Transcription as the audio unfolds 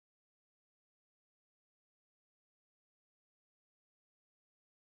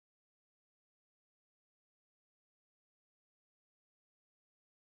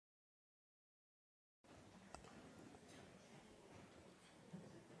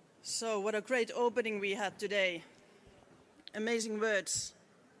So what a great opening we had today. Amazing words.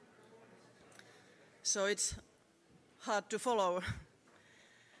 So it's hard to follow,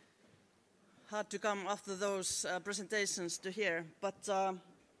 hard to come after those presentations to hear. But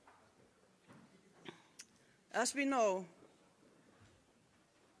as we know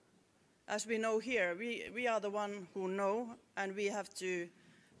here, we are the one who know, and we have to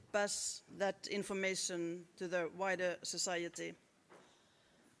pass that information to the wider society.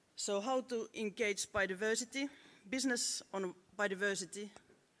 So how to engage biodiversity, business on biodiversity,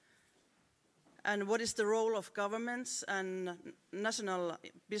 and what is the role of governments and national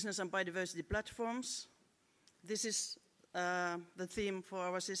business and biodiversity platforms? This is the theme for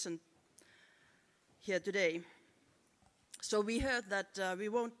our session here today. So we heard that we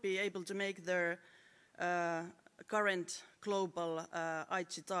won't be able to make the current global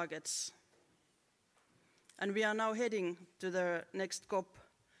Aichi targets. And we are now heading to the next COP,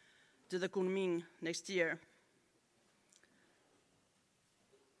 to the Kunming next year.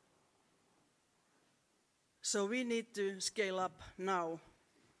 So we need to scale up now.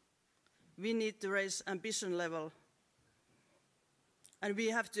 We need to raise ambition level. And we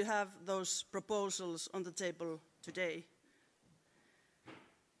have to have those proposals on the table today.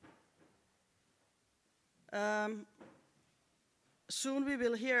 Soon we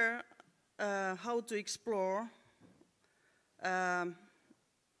will hear how to explore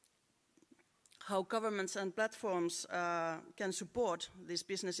how governments and platforms can support this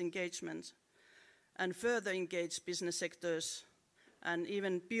business engagement and further engage business sectors and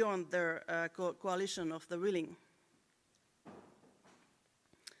even beyond their coalition of the willing.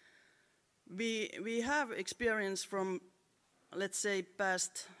 We have experience from, let's say,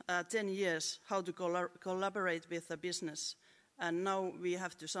 past 10 years how to collaborate with a business, and now we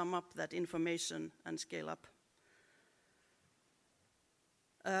have to sum up that information and scale up.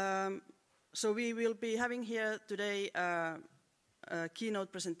 So we will be having here today a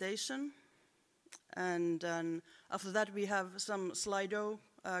keynote presentation, and after that we have some Slido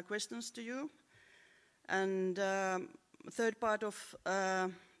questions to you. And third part of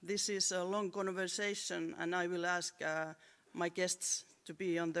this is a long conversation, and I will ask my guests to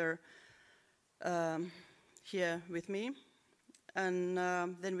be on their here with me. And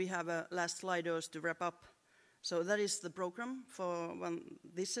then we have last Slidos to wrap up. So that is the program for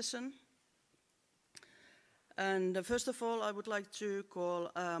this session. And first of all, I would like to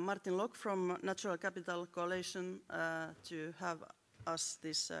call Martin Locke from Natural Capital Coalition to have us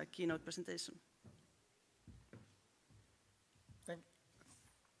this keynote presentation.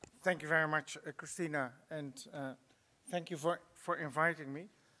 Thank you very much, Christina, and thank you for inviting me.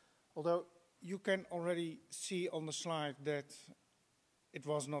 Although you can already see on the slide that it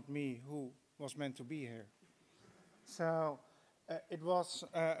was not me who was meant to be here. So it was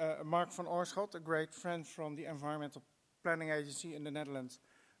Mark van Oorschot, a great friend from the Environmental Planning Agency in the Netherlands,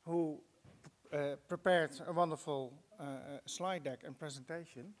 who prepared a wonderful slide deck and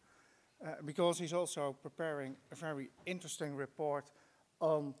presentation, because he's also preparing a very interesting report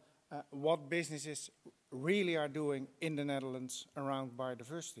on what businesses really are doing in the Netherlands around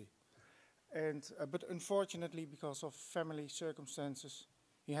biodiversity. And, but unfortunately, because of family circumstances,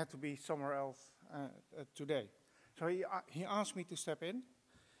 he had to be somewhere else today. So he asked me to step in,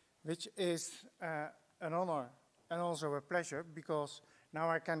 which is an honor and also a pleasure, because now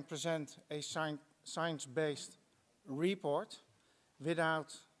I can present a science-based report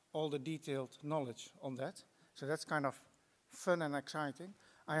without all the detailed knowledge on that. So that's kind of fun and exciting.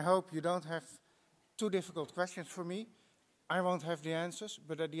 I hope you don't have too difficult questions for me. I won't have the answers,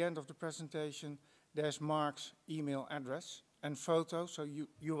 but at the end of the presentation, there's Mark's email address and photo, so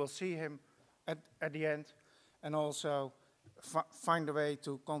you will see him at the end, and also find a way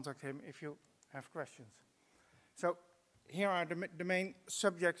to contact him if you have questions. So here are the main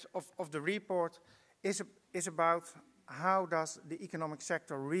subjects of the report. Is about how does the economic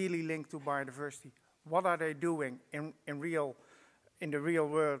sector really link to biodiversity? What are they doing in the real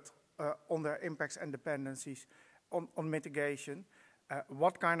world on their impacts and dependencies on mitigation?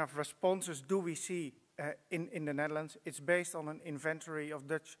 What kind of responses do we see in the Netherlands? It's based on an inventory of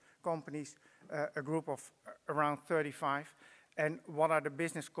Dutch companies, a group of around 35. And what are the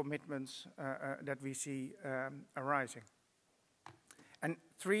business commitments that we see arising? And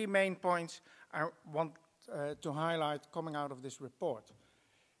three main points I want to highlight coming out of this report.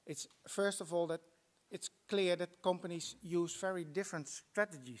 It's first of all that it's clear that companies use very different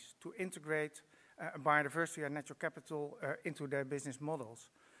strategies to integrate biodiversity and natural capital into their business models.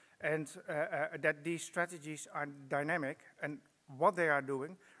 And that these strategies are dynamic, and what they are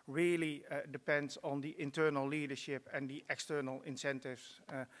doing really depends on the internal leadership and the external incentives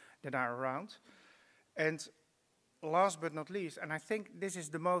that are around. And last but not least, and I think this is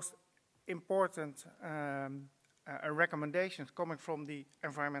the most important recommendations coming from the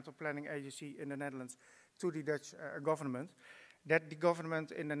Environmental Planning Agency in the Netherlands to the Dutch government, that the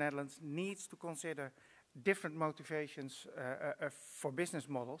government in the Netherlands needs to consider different motivations for business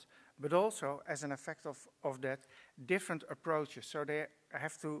models, but also as an effect of that, different approaches. So they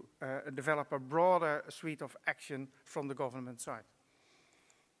have to develop a broader suite of action from the government side.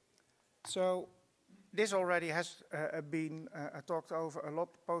 So this already has been talked over a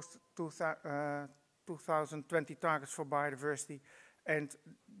lot post 2020 targets for biodiversity. And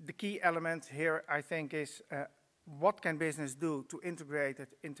the key element here, I think, is what can business do to integrate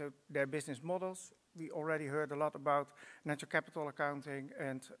it into their business models? We already heard a lot about natural capital accounting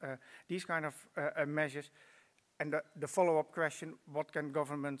and these kind of measures. And the follow-up question, what can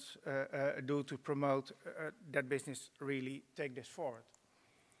governments do to promote that business really take this forward?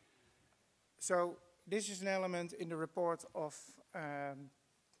 So this is an element in the report of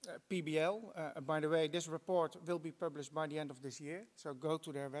PBL. By the way, this report will be published by the end of this year. So go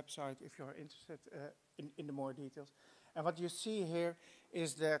to their website if you're interested in the more details. And what you see here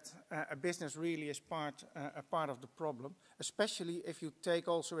is that a business really is a part of the problem, especially if you take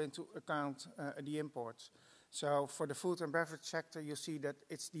also into account the imports. So for the food and beverage sector, you see that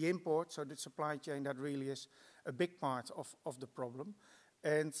it's the import, so the supply chain, that really is a big part of the problem.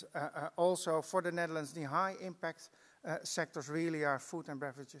 And also for the Netherlands, the high impact sectors really are food and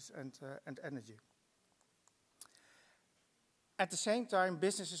beverages and energy. At the same time,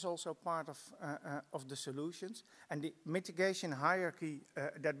 business is also part of the solutions, and the mitigation hierarchy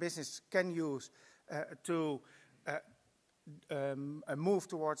that business can use to move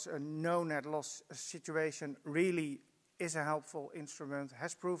towards a no net loss situation really is a helpful instrument,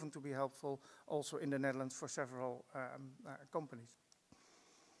 has proven to be helpful also in the Netherlands for several companies.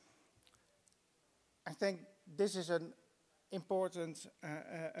 I think this is an important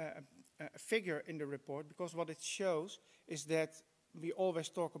figure in the report, because what it shows is that we always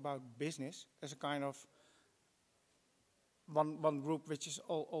talk about business as a kind of one group which is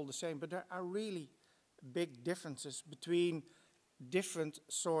all the same, but there are really big differences between different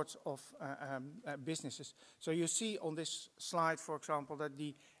sorts of businesses. So you see on this slide, for example, that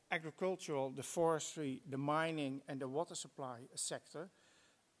the agricultural, the forestry, the mining and the water supply sector,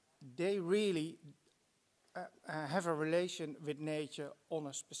 they really have a relation with nature on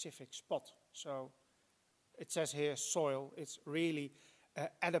a specific spot. So it says here soil, it's really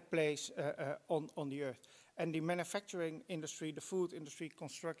at a place on the earth. And the manufacturing industry, the food industry,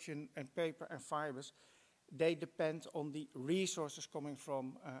 construction and paper and fibers, they depend on the resources coming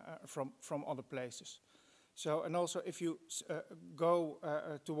from other places. So, and also if you go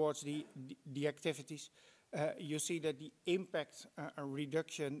towards the activities, you see that the impact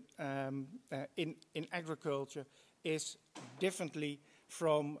reduction in agriculture is differently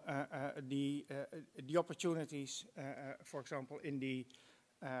from the opportunities, for example, in the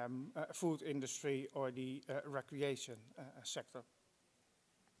food industry or the recreation sector.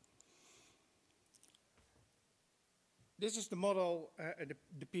 This is the model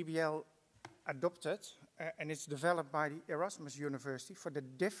the PBL adopted, and it's developed by the Erasmus University for the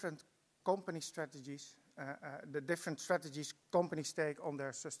different company strategies, the different strategies companies take on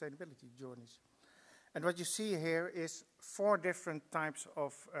their sustainability journeys. And what you see here is 4 different types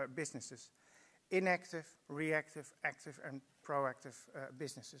of businesses: inactive, reactive, active, and proactive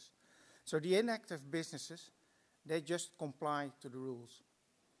businesses. So the inactive businesses, they just comply to the rules.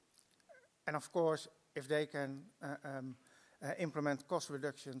 And of course, if they can implement cost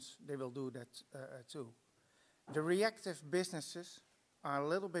reductions, they will do that too. The reactive businesses are a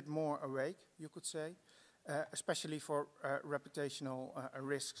little bit more awake, you could say, especially for reputational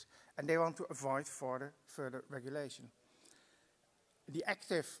risks, and they want to avoid further regulation. The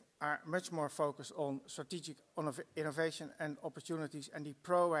active are much more focused on strategic innovation and opportunities, and the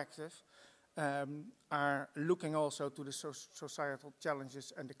proactive are looking also to the societal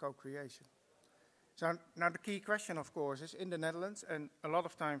challenges and the co-creation. So now the key question, of course, is in the Netherlands, and a lot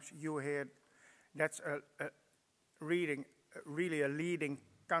of times you hear that's really a leading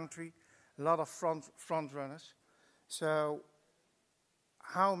country, a lot of front runners. So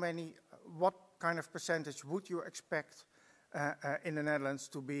what kind of percentage would you expect in the Netherlands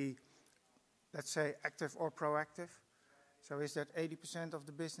to be, let's say, active or proactive? So is that 80% of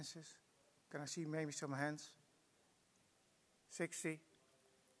the businesses? Can I see maybe some hands? 60?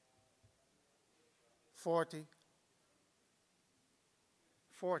 40?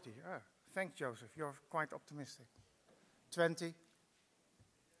 40, thanks Joseph, you're quite optimistic. 20?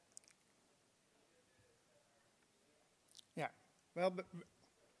 Well, but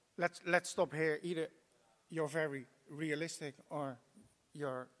let's stop here. Either you're very realistic or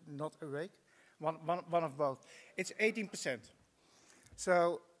you're not awake. One of both. It's 18%.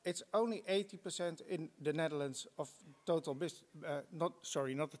 So it's only 80% in the Netherlands of total business, not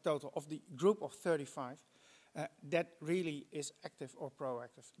the total, of the group of 35 that really is active or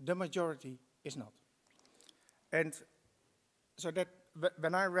proactive. The majority is not. And so that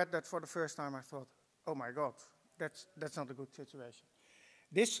when I read that for the first time, I thought, oh my God, that's not a good situation.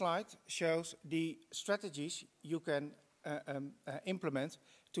 This slide shows the strategies you can implement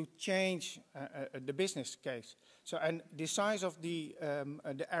to change the business case. So, and the size of the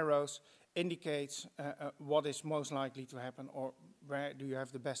arrows indicates what is most likely to happen or where do you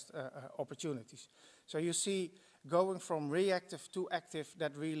have the best opportunities. So you see, going from reactive to active,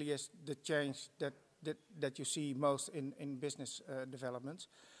 that really is the change that you see most in business developments.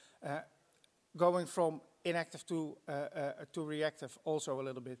 Going from inactive to reactive also a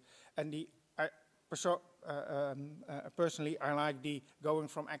little bit. And personally, I like the going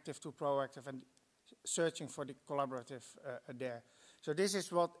from active to proactive and searching for the collaborative there. So this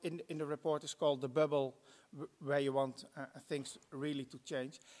is what in the report is called the bubble, where you want things really to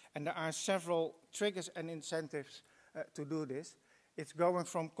change. And there are several triggers and incentives to do this. It's going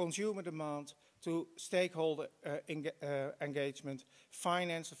from consumer demand to stakeholder engagement,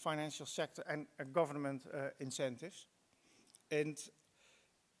 finance, the financial sector, and government incentives. And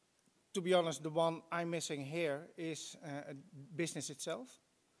to be honest, the one I'm missing here is business itself.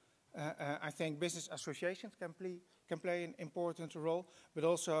 I think business associations can play an important role, but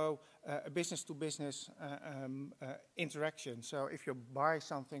also a business-to-business interaction. So if you buy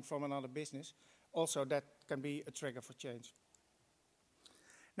something from another business, also that can be a trigger for change.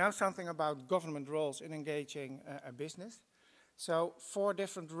 Now something about government roles in engaging a business. So 4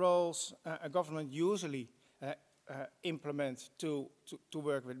 different roles a government usually implement to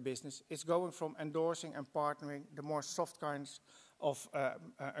work with business. It's going from endorsing and partnering, the more soft kinds of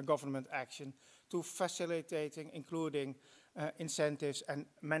a government action, to facilitating, including incentives and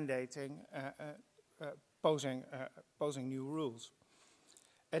mandating, posing new rules.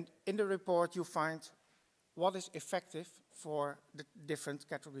 And in the report you find what is effective for the different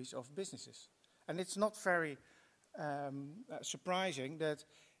categories of businesses. And it's not very surprising that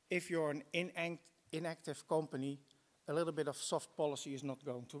if you're an inactive company, a little bit of soft policy is not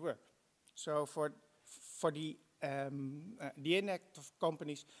going to work. So for the inactive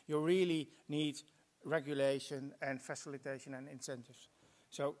companies, you really need regulation and facilitation and incentives.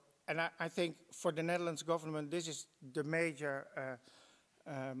 So, and I think for the Netherlands government, this is the major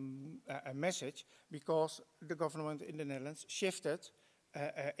message, because the government in the Netherlands shifted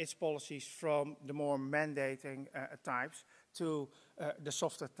its policies from the more mandating types to the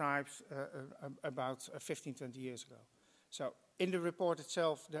softer types about 15, 20 years ago. So in the report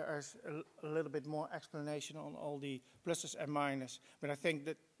itself, there is a little bit more explanation on all the pluses and minuses, but I think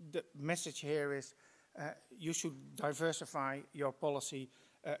that the message here is you should diversify your policy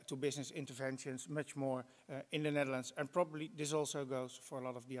to business interventions much more in the Netherlands, and probably this also goes for a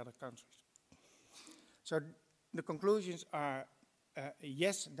lot of the other countries. So the conclusions are,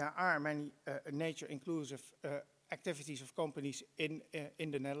 yes, there are many nature-inclusive activities of companies in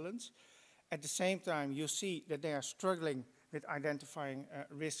the Netherlands. At the same time, you see that they are struggling with identifying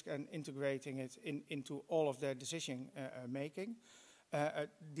risk and integrating it into all of their decision making.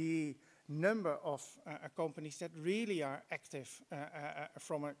 The number of companies that really are active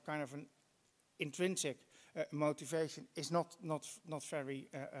from a kind of an intrinsic motivation is not very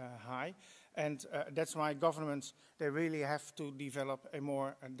high, and that's why governments, they really have to develop a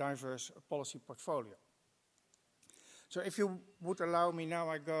more diverse policy portfolio. So if you would allow me now,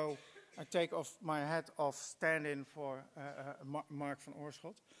 I take off my hat of stand-in for Mark van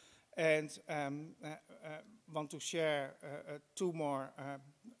Oorschot, and want to share 2 more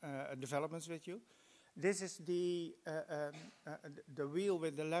developments with you. This is the wheel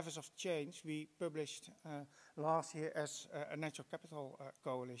with the levers of change we published last year as a Natural Capital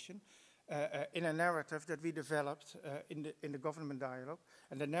Coalition in a narrative that we developed in the government dialogue.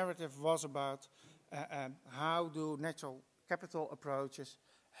 And the narrative was about how do natural capital approaches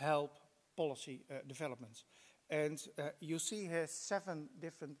help policy developments. And you see here 7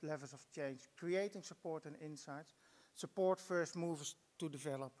 different levels of change: creating support and insights, support first movers to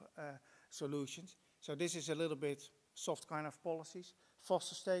develop solutions. So this is a little bit soft kind of policies,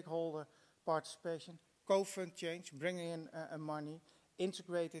 foster stakeholder participation, co-fund change, bringing in money,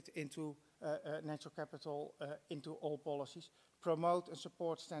 integrate it into natural capital, into all policies, promote and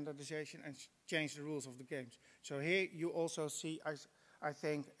support standardization, and change the rules of the games. So here you also see, I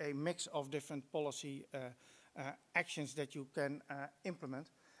think, a mix of different policy actions that you can implement.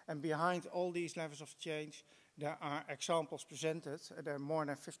 And behind all these levels of change, there are examples presented. There are more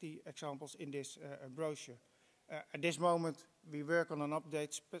than 50 examples in this brochure. At this moment, we work on an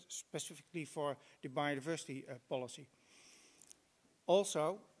update specifically for the biodiversity policy.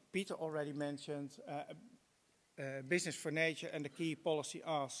 Also, Peter already mentioned Business for Nature and the key policy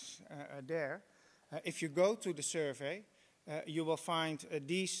asks there. If you go to the survey, you will find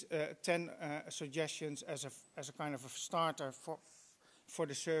these 10 suggestions as a kind of a starter for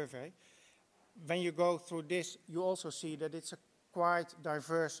the survey. When you go through this, you also see that it's a quite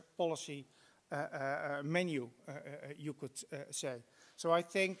diverse policy menu, you could say. So I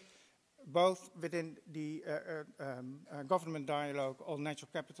think both within the government dialogue on natural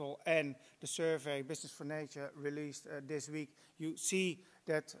capital and the survey Business for Nature released this week, you see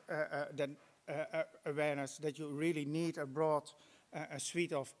that awareness that you really need a broad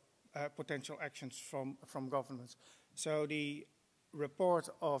suite of potential actions from governments. So the report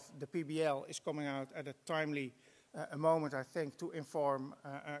of the PBL is coming out at a timely a moment, I think, to inform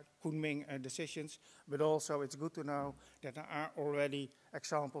Kunming decisions, but also it's good to know that there are already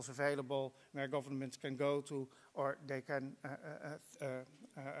examples available where governments can go to, or they can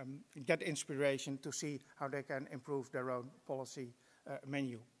get inspiration to see how they can improve their own policy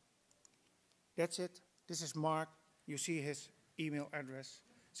menu. That's it. This is Mark. You see his email address.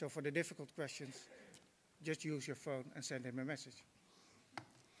 So for the difficult questions, just use your phone and send him a message.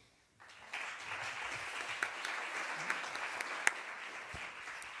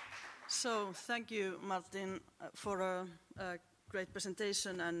 So thank you, Martin, for a great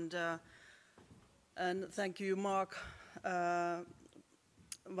presentation, and thank you, Mark Van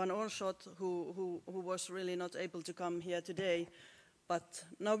Oorschot, who was really not able to come here today. But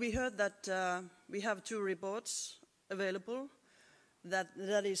now we heard that we have 2 reports available that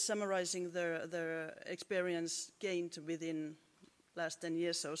is summarizing their experience gained within last 10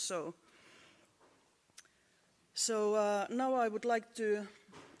 years or so. So now I would like to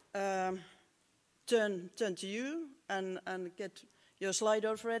turn to you and get your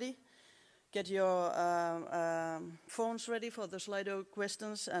Slido ready, get your phones ready for the Slido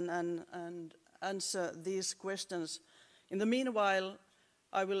questions and answer these questions. In the meanwhile,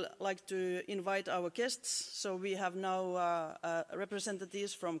 I will like to invite our guests. So we have now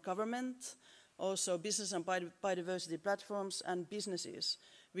representatives from government, also business and biodiversity platforms and businesses.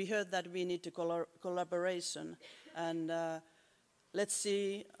 We heard that we need collaboration, and let's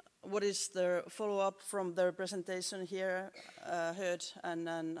see what is the follow-up from their presentation here heard,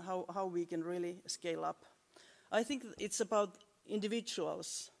 and how we can really scale up. I think it's about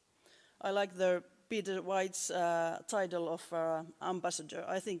individuals. I like Peter White's title of ambassador.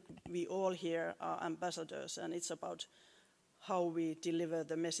 I think we all here are ambassadors, and it's about how we deliver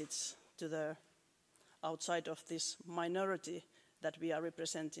the message to the outside of this minority that we are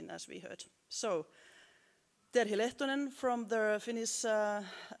representing, as we heard. So, Terhi Lehtonen from the Finnish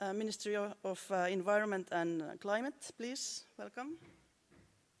Ministry of Environment and Climate, please, welcome.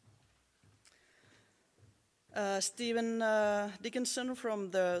 Stephen Dickinson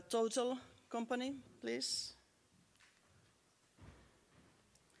from the Total company, please.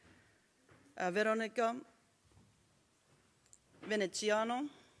 Veronica Veneziano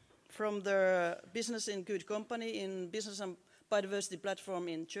from the Business in Good Company in Business and Biodiversity Platform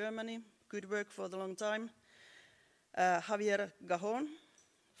in Germany. Good work for the long time. Javier Gajon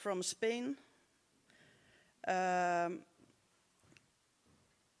from Spain. The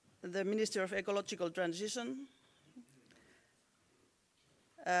Minister of Ecological Transition.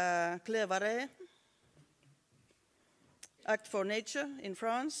 Claire Varret, Act for Nature in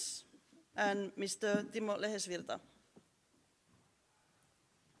France, and Mr. Timo Lehesvirta.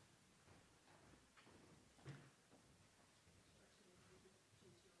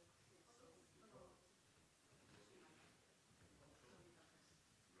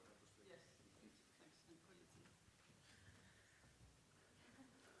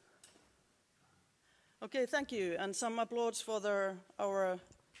 Okay, thank you, and some applause for our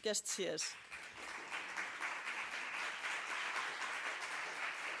guests here.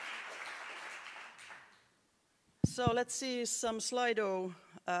 So let's see some Slido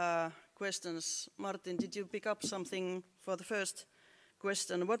questions. Martin, did you pick up something for the first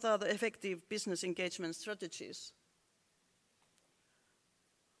question? What are the effective business engagement strategies?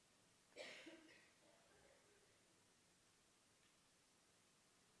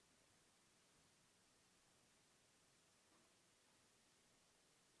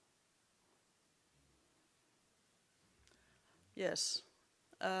 Yes,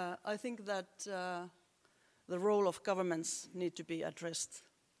 I think that the role of governments need to be addressed.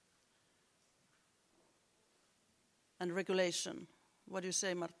 and regulation. What do you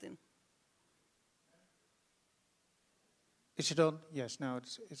say, Martin? Is it on? Yes, now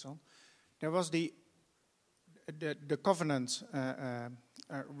it's on. There was the covenant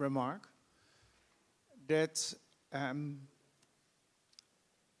remark that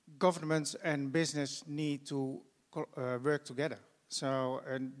governments and business need to work together. So,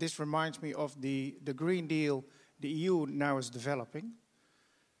 and this reminds me of the Green Deal the EU now is developing.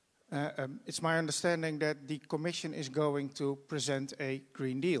 It's my understanding that the Commission is going to present a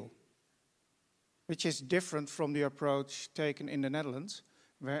Green Deal, which is different from the approach taken in the Netherlands,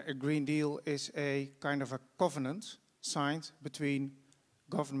 where a Green Deal is a kind of a covenant signed between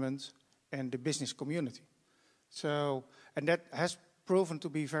government and the business community. So, and that has proven to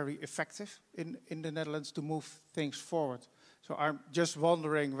be very effective in the Netherlands to move things forward. So I'm just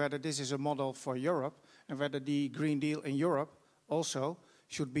wondering whether this is a model for Europe and whether the Green Deal in Europe also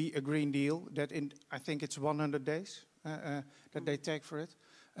should be a Green Deal that in, I think it's 100 days that they take for it.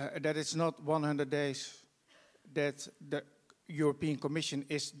 That it's not 100 days that the European Commission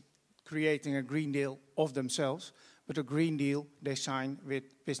is creating a Green Deal of themselves, but a Green Deal they sign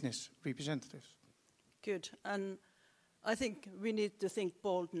with business representatives. Good. And I think we need to think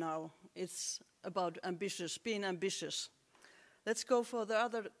bold now. It's about ambitious, being ambitious. Let's go for the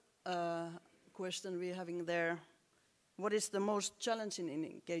other question we're having there. What is the most challenging in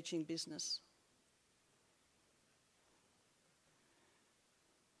engaging business?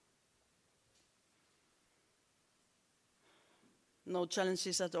 No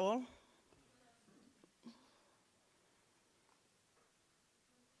challenges at all?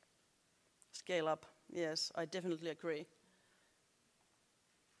 Scale up. Yes, I definitely agree.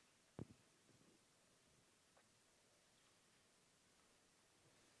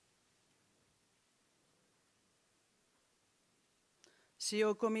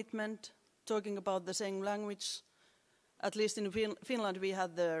 CEO commitment, talking about the same language. At least in Finland we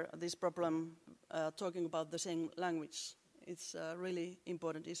had this problem talking about the same language. It's a really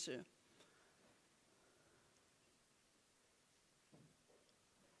important issue.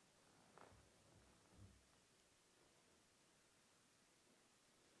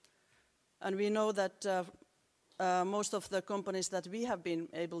 And we know that most of the companies that we have been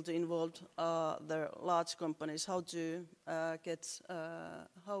able to involve are the large companies. How to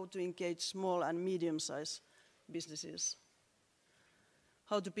engage small and medium-sized businesses.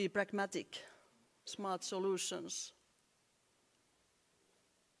 How to be pragmatic, smart solutions.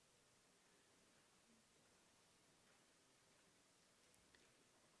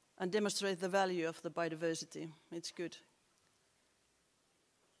 And demonstrate the value of the biodiversity. It's good.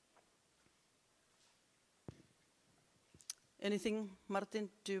 Anything, Martin,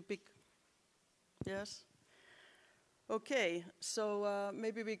 do you pick? Yes? Okay, so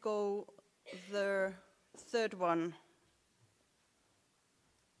maybe we go the third one.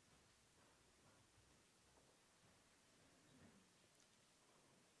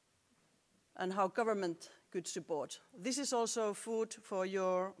 And how government could support. This is also food for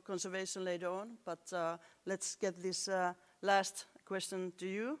your conservation later on, but let's get this last question to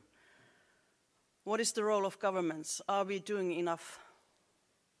you. What is the role of governments? Are we doing enough?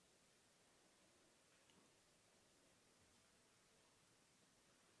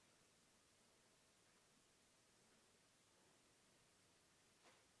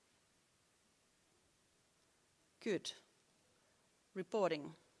 Good.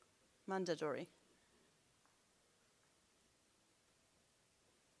 Reporting, mandatory.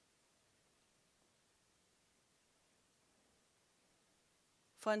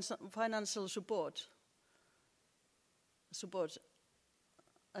 Financial support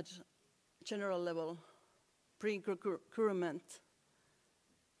at general level, pre-procurement.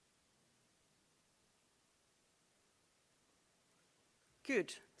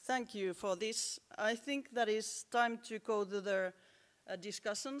 Good, thank you for this. I think that is time to go to the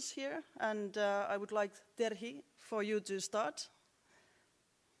discussions here, and I would like, Terhi, for you to start.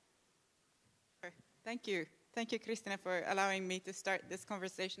 Thank you. Thank you, Kristina, for allowing me to start this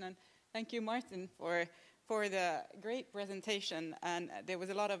conversation, and thank you, Martin, for the great presentation. And there was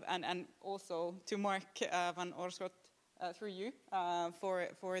a lot of, and also to Mark van Oorschot through you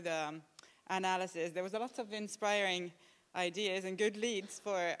for the analysis. There was a lot of inspiring ideas and good leads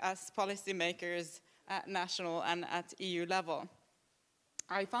for us policymakers at national and at EU level.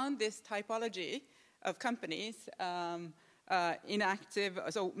 I found this typology of companies inactive,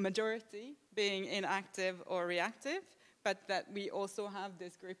 so majority being inactive or reactive, but that we also have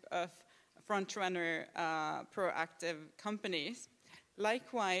this group of front-runner proactive companies.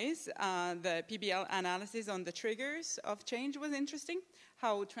 Likewise, the PBL analysis on the triggers of change was interesting,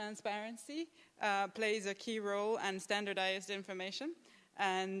 how transparency plays a key role and standardized information,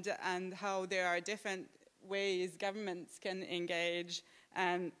 and how there are different ways governments can engage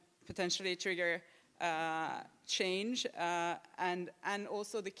and potentially trigger change, and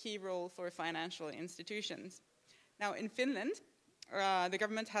also the key role for financial institutions. Now, in Finland, the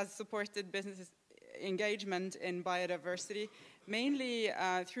government has supported business engagement in biodiversity, mainly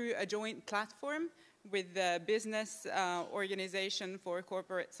through a joint platform with the Business Organization for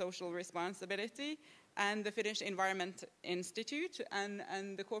Corporate Social Responsibility and the Finnish Environment Institute,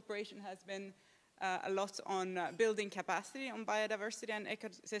 and the cooperation has been a lot on building capacity on biodiversity and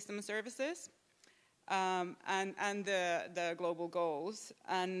ecosystem services, and the global goals.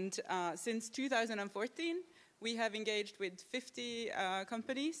 And since 2014, we have engaged with 50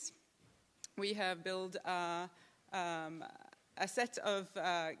 companies. We have built a set of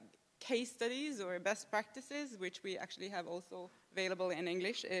case studies or best practices, which we actually have also available in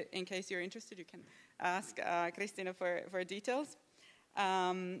English. In case you're interested, you can ask Christina for details.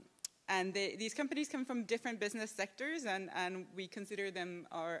 And these companies come from different business sectors, and we consider them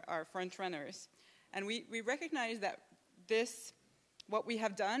our front runners. And we recognize that what we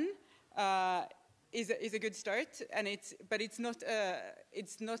have done is a good start, but it's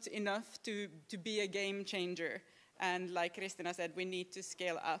not enough to be a game changer. And like Christina said, we need to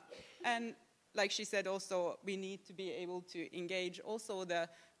scale up. And like she said also, we need to be able to engage also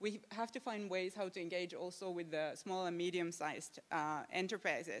we have to find ways how to engage also with the small and medium-sized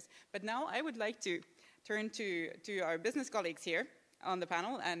enterprises. But now I would like to turn to our business colleagues here on the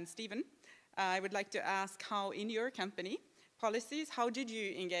panel, and Stephen. I would like to ask how in your company policies, how did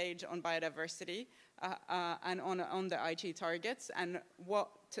you engage on biodiversity and on the Aichi targets, and what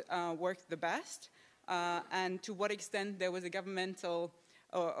worked the best? And to what extent there was a governmental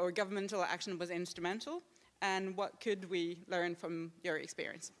or governmental action was instrumental, and what could we learn from your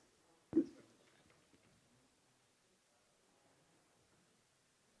experience?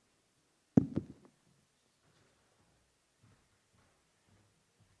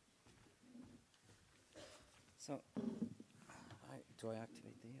 So, do I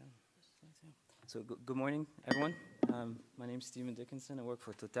activate the slides here? So, good morning, everyone. My name is Stephen Dickinson. I work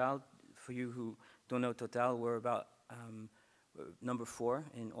for Total. For you who don't know Total, we're about number 4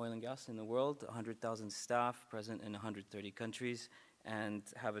 in oil and gas in the world, 100,000 staff, present in 130 countries, and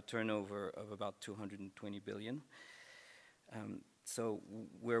have a turnover of about 220 billion. So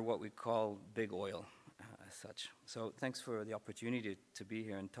we're what we call big oil as such. So thanks for the opportunity to be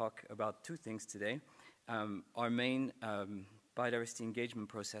here and talk about 2 things today. Our main biodiversity engagement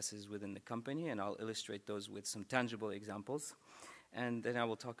processes within the company, and I'll illustrate those with some tangible examples. And then I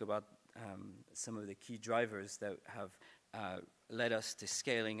will talk about some of the key drivers that have led us to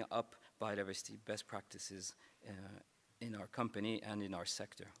scaling up biodiversity best practices in our company and in our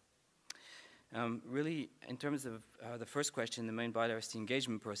sector. Really, in terms of the first question, the main biodiversity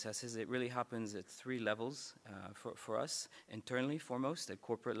engagement processes, it really happens at 3 levels for us. Internally, foremost, at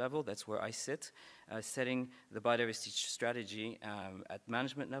corporate level, that's where I sit, setting the biodiversity strategy at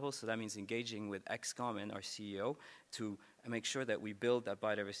management level. So that means engaging with ExCom and our CEO to make sure that we build that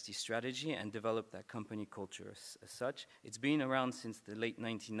biodiversity strategy and develop that company culture as such. It's been around since the late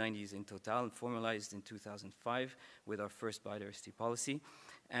 1990s in Total and formalized in 2005 with our first biodiversity policy,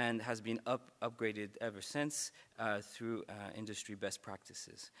 and has been upgraded ever since through industry best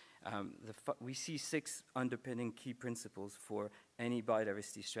practices. We see 6 underpinning key principles for any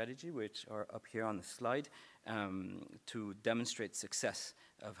biodiversity strategy, which are up here on the slide, to demonstrate success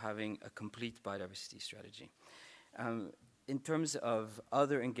of having a complete biodiversity strategy. In terms of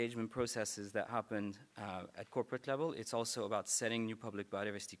other engagement processes that happened at corporate level, it's also about setting new public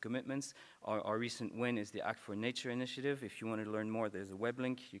biodiversity commitments. Our recent win is the Act for Nature initiative. If you want to learn more, there's a web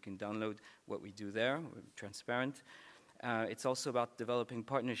link. You can download what we do there. We're transparent. It's also about developing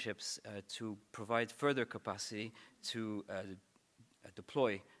partnerships to provide further capacity to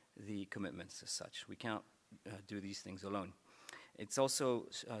deploy the commitments as such. We can't do these things alone. It's also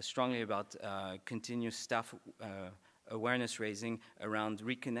strongly about continuous staff awareness raising around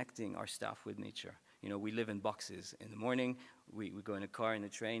reconnecting our staff with nature. You know, we live in boxes. In the morning, we go in a car, in a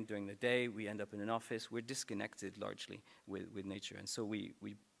train. During the day, we end up in an office. We're disconnected largely with nature. And so we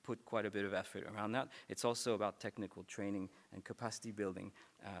put quite a bit of effort around that. It's also about technical training and capacity building.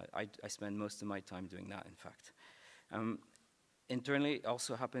 I spend most of my time doing that, in fact. Internally, it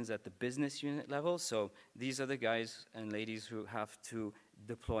also happens at the business unit level. So these are the guys and ladies who have to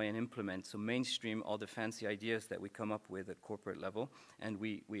deploy and implement, so mainstream all the fancy ideas that we come up with at corporate level, and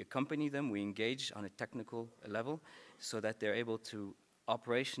we accompany them, we engage on a technical level so that they're able to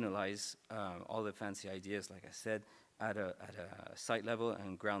operationalize all the fancy ideas, like I said, at a site level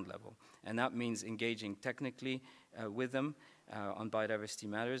and ground level. And that means engaging technically with them on biodiversity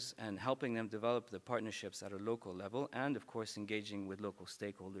matters and helping them develop the partnerships at a local level, and of course engaging with local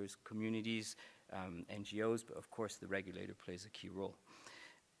stakeholders, communities, NGOs, but of course the regulator plays a key role.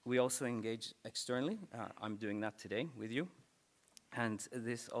 We also engage externally. I'm doing that today with you. And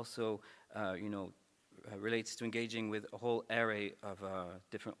this also, relates to engaging with a whole array of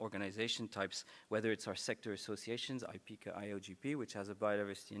different organization types, whether it's our sector associations, IPICA, IOGP, which has a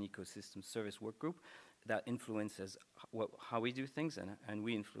biodiversity and ecosystem service work group that influences how we do things, and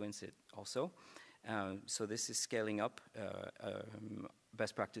we influence it also. So this is scaling up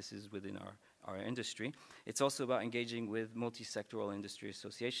best practices within our industry. It's also about engaging with multi-sectoral industry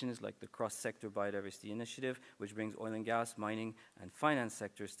associations like the Cross-Sector Biodiversity Initiative, which brings oil and gas, mining, and finance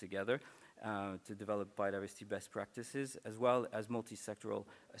sectors together to develop biodiversity best practices, as well as multi-sectoral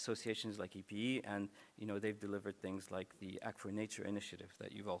associations like EPE, and they've delivered things like the Act for Nature initiative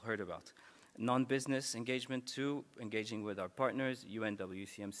that you've all heard about. Non-business engagement too, engaging with our partners.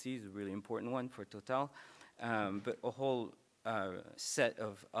 UNWCMC is a really important one for Total, but a whole set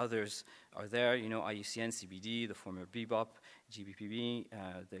of others are there, IUCN, CBD, the former BBOP, GBPB,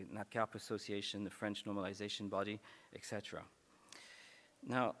 the NatCap Association, the French normalization body, etc.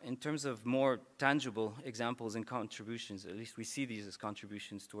 Now, in terms of more tangible examples and contributions, at least we see these as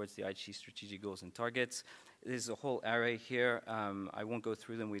contributions towards the Aichi strategic goals and targets. There's a whole array here. I won't go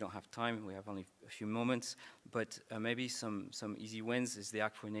through them. We don't have time. We have only a few moments. But maybe some easy wins is the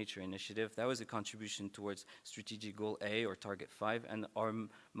Act for Nature initiative. That was a contribution towards strategic goal A, or target 5, and our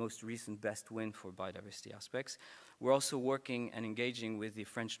most recent best win for biodiversity aspects. We're also working and engaging with the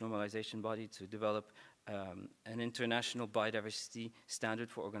French normalization body to develop an international biodiversity standard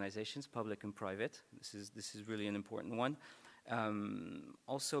for organizations, public and private. This is really an important one.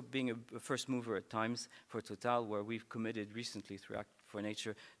 Also being a first mover at times for Total, where we've committed recently through Act for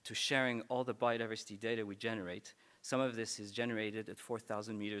Nature to sharing all the biodiversity data we generate. Some of this is generated at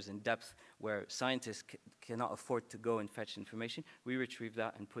 4,000 meters in depth, where scientists cannot afford to go and fetch information. We retrieve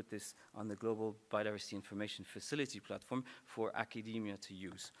that and put this on the Global Biodiversity Information Facility platform for academia to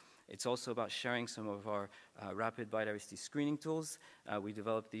use. It's also about sharing some of our rapid biodiversity screening tools. We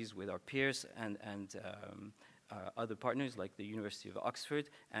developed these with our peers and other partners like the University of Oxford,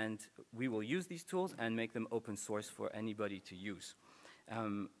 and we will use these tools and make them open source for anybody to use.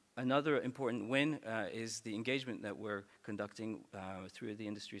 Another important win is the engagement that we're conducting through the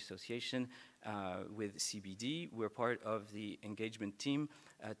Industry Association with CBD. We're part of the engagement team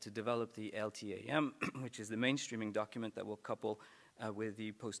to develop the LTAM, which is the mainstreaming document that will couple with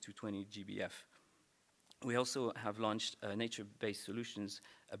the post-220 GBF. We also have launched Nature-Based Solutions,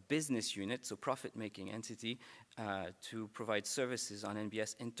 a business unit, so profit-making entity, to provide services on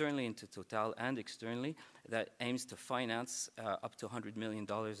NBS internally into Total and externally that aims to finance up to $100 million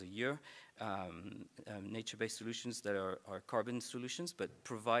a year, nature-based solutions that are carbon solutions, but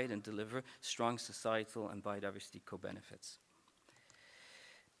provide and deliver strong societal and biodiversity co-benefits.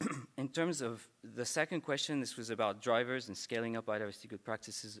 In terms of the second question, this was about drivers and scaling up biodiversity good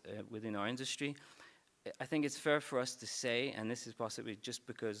practices within our industry. I think it's fair for us to say, and this is possibly just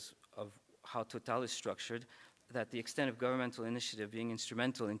because of how Total is structured, that the extent of governmental initiative being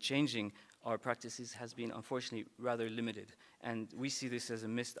instrumental in changing our practices has been unfortunately rather limited. And we see this as a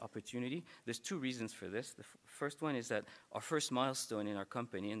missed opportunity. There's two reasons for this. The first one is that our first milestone in our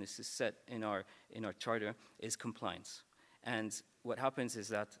company, and this is set in our charter, is compliance. And what happens is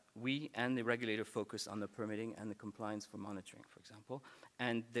that we and the regulator focus on the permitting and the compliance for monitoring, for example,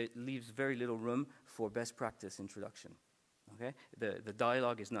 and that leaves very little room for best practice introduction. Okay? The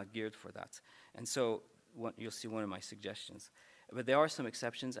dialogue is not geared for that. And so you'll see one of my suggestions. But there are some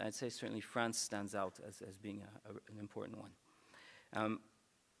exceptions. I'd say certainly France stands out as being an important one.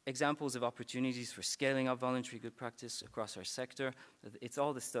 Examples of opportunities for scaling up voluntary good practice across our sector. It's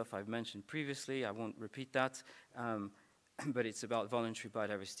all the stuff I've mentioned previously. I won't repeat that. But it's about voluntary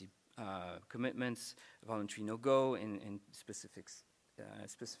biodiversity commitments, voluntary no-go in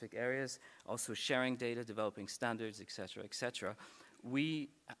specific areas, also sharing data, developing standards, etc., etc. We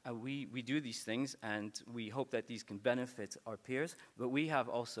do these things, and we hope that these can benefit our peers, but we have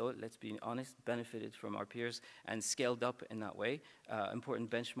also, let's be honest, benefited from our peers and scaled up in that way. Important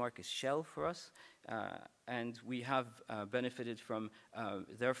benchmark is Shell for us, and we have benefited from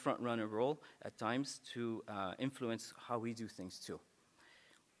their front-runner role at times to influence how we do things too.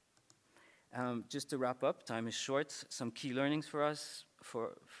 Just to wrap up, time is short. Some key learnings for us.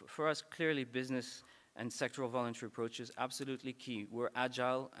 For us, clearly business and sectoral voluntary approaches, absolutely key. We're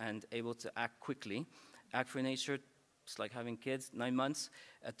agile and able to act quickly. Act for Nature, it's like having kids, 9 months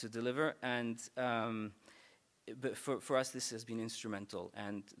to deliver, and but for us, this has been instrumental,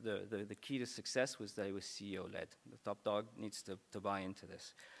 and the key to success was that it was CEO-led. The top dog needs to buy into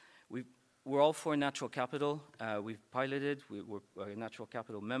this. We're all for natural capital. We've piloted, we're a natural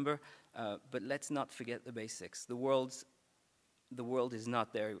capital member, but let's not forget the basics. The world is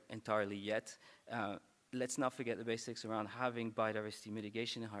not there entirely yet. Let's not forget the basics around having biodiversity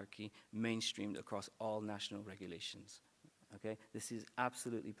mitigation hierarchy mainstreamed across all national regulations. Okay, this is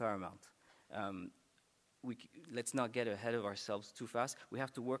absolutely paramount. Let's not get ahead of ourselves too fast. We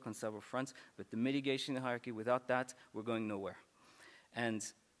have to work on several fronts, but the mitigation hierarchy, without that, we're going nowhere. And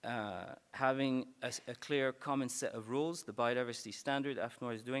having a clear common set of rules, the biodiversity standard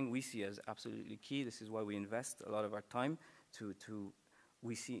AFNOR is doing, we see as absolutely key. This is why we invest a lot of our time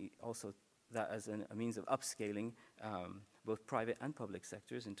we see also that as a means of upscaling both private and public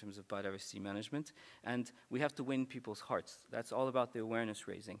sectors in terms of biodiversity management. And we have to win people's hearts. That's all about the awareness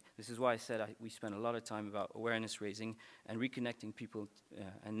raising. This is why I said we spend a lot of time about awareness raising and reconnecting people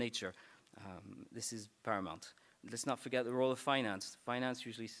and nature. This is paramount. Let's not forget the role of finance. Finance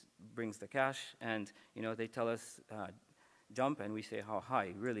usually brings the cash, and they tell us jump, and we say how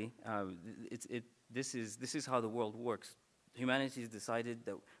high. Really, this is how the world works. Humanity has decided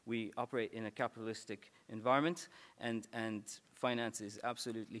that we operate in a capitalistic environment, and finance is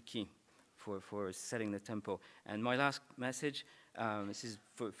absolutely key for setting the tempo. And my last message, this is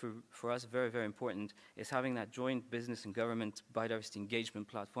for us very, very important, is having that joint business and government biodiversity engagement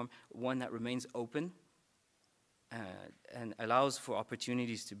platform, one that remains open and allows for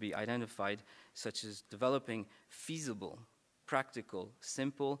opportunities to be identified, such as developing feasible, practical,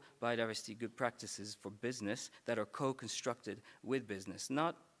 simple biodiversity good practices for business that are co-constructed with business,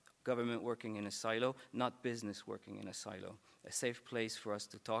 not government working in a silo, not business working in a silo. A safe place for us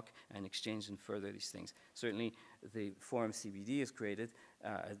to talk and exchange and further these things. Certainly the Forum CBD is created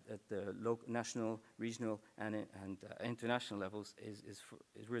at the local, national, regional, and international levels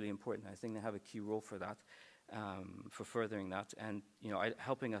is really important. I think they have a key role for that, for furthering that, and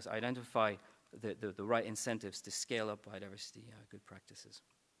helping us identify the right incentives to scale up biodiversity good practices.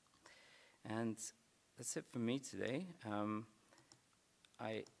 And that's it for me today.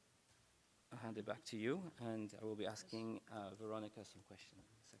 I'll hand it back to you, and I will be asking Veronica some questions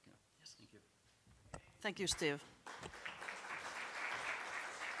in a second. Yes, thank you. Thank you, Steve.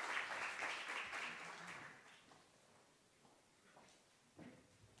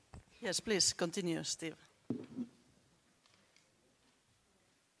 Yes, please continue, Steve.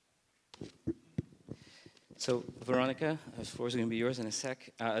 So, Veronica, the floor is going to be yours in a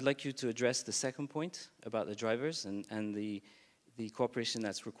sec. I'd like you to address the second point about the drivers and the cooperation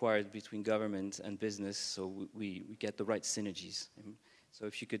that's required between government and business, so we get the right synergies. So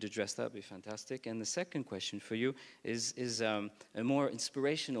if you could address that, would be fantastic. And the second question for you is a more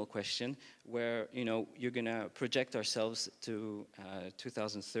inspirational question, where you're going to project ourselves to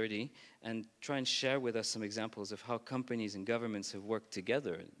 2030 and try and share with us some examples of how companies and governments have worked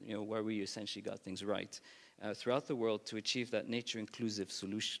together, where we essentially got things right throughout the world to achieve that nature-inclusive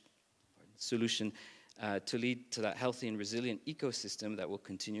solution to lead to that healthy and resilient ecosystem that will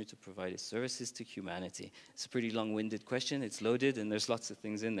continue to provide its services to humanity. It's a pretty long-winded question. It's loaded, and there's lots of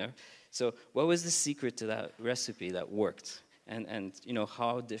things in there. So what was the secret to that recipe that worked? And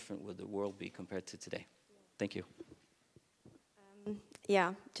how different would the world be compared to today? Thank you.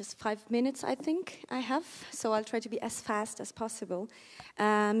 Yeah, just 5 minutes, I think I have. So I'll try to be as fast as possible.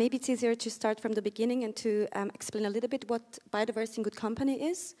 Maybe it's easier to start from the beginning and to explain a little bit what Biodiversity in Good Company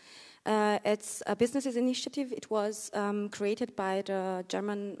is. It's a business initiative. It was created by the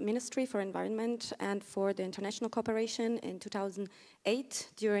German Ministry for Environment and for the International Cooperation in 2008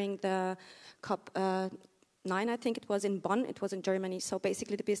 during the COP 9, I think it was in Bonn. It was in Germany. So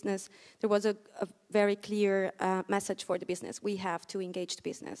basically the business, there was a very clear message for the business. We have to engage the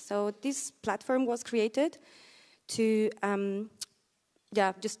business. So this platform was created to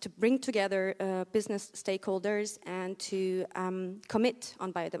just to bring together business stakeholders and to commit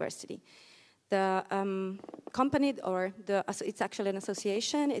on biodiversity. The company, it's actually an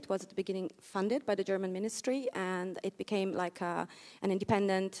association. It was at the beginning funded by the German ministry, and it became like an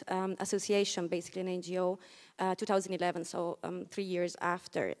independent association, basically an NGO, 2011, so 3 years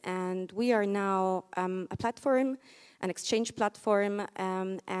after. And we are now a platform, an exchange platform,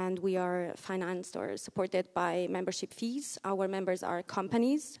 and we are financed or supported by membership fees. Our members are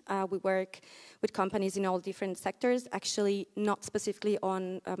companies. We work with companies in all different sectors, actually not specifically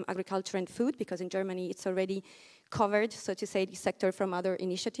on agriculture and food, because in Germany it's already covered, so to say, the sector from other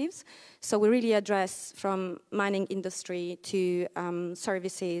initiatives. So we really address from mining industry to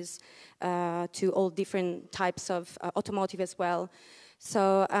services to all different types of automotive as well.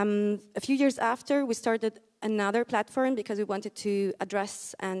 So a few years after, we started another platform because we wanted to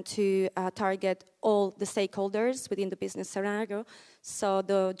address and to target all the stakeholders within the business scenario. So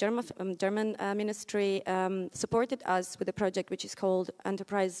the German ministry supported us with a project which is called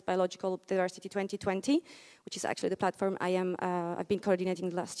Enterprise Biological Diversity 2020, which is actually the platform I've been coordinating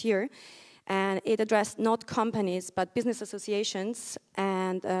last year. And it addressed not companies, but business associations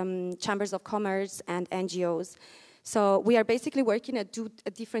and chambers of commerce and NGOs. So we are basically working at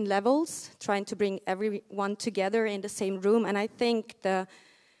different levels, trying to bring everyone together in the same room. And I think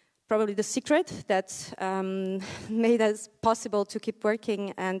probably the secret that made us possible to keep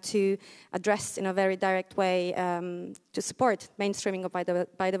working and to address in a very direct way to support mainstreaming of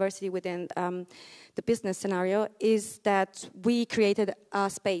biodiversity within the business scenario is that we created a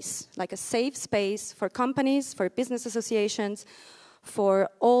space, like a safe space for companies, for business associations, for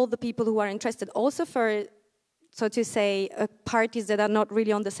all the people who are interested, also for, so to say, parties that are not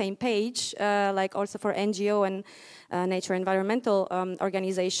really on the same page, like also for NGO and nature environmental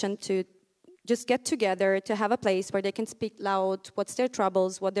organization to just get together, to have a place where they can speak loud, what's their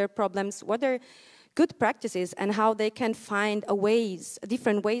troubles, what their problems, what their good practices, and how they can find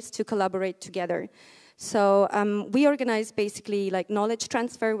different ways to collaborate together. So we organize basically like knowledge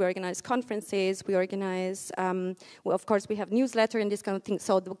transfer, we organize conferences, we organize, well, of course we have newsletter and this kind of thing.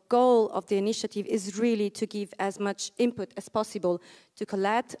 So the goal of the initiative is really to give as much input as possible, to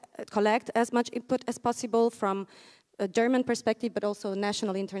collect as much input as possible from a German perspective, but also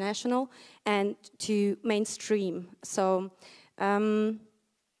national, international, and to mainstream. So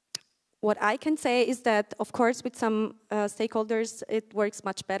what I can say is that, of course, with some stakeholders, it works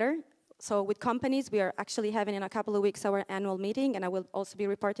much better. So with companies, we are actually having in a couple of weeks our annual meeting, and I will also be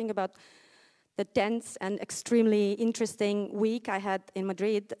reporting about the dense and extremely interesting week I had in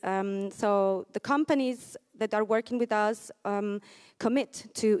Madrid. So the companies that are working with us commit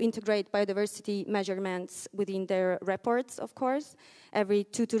to integrate biodiversity measurements within their reports, of course, every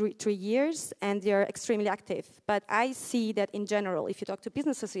 2 to 3 years, and they are extremely active. But I see that in general, if you talk to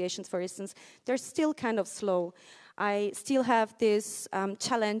business associations, for instance, they're still kind of slow. I still have this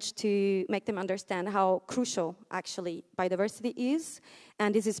challenge to make them understand how crucial actually biodiversity is,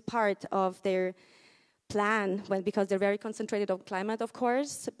 and this is part of their plan, well, because they're very concentrated on climate, of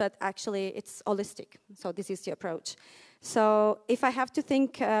course, but actually it's holistic. So this is the approach. So if I have to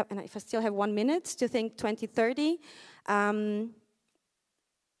think, and if I still have 1 minute to think 2030,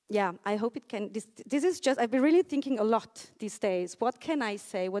 yeah, I hope it can, this is just, I've been really thinking a lot these days. What can I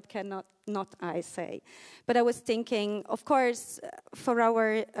say, what cannot not I say? But I was thinking, of course, for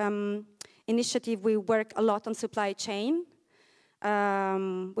our initiative, we work a lot on supply chain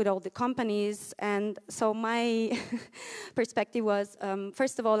with all the companies. And so my perspective was,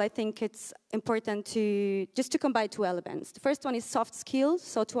 first of all, I think it's important to combine 2 elements. The first one is soft skills,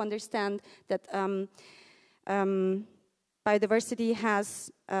 so to understand that biodiversity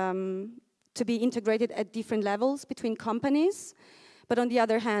has to be integrated at different levels between companies. But on the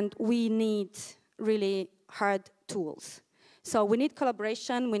other hand, we need really hard tools. So we need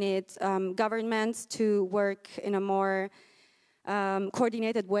collaboration, we need governments to work in a more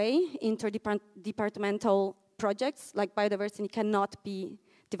coordinated way. Interdepartmental projects like biodiversity cannot be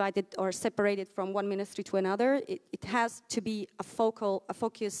divided or separated from one ministry to another. It has to be a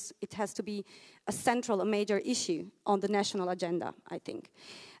focus, it has to be a major issue on the national agenda, I think.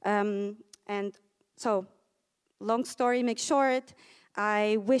 And so, long story make short,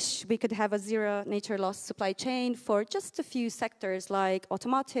 I wish we could have a zero nature loss supply chain for just a few sectors like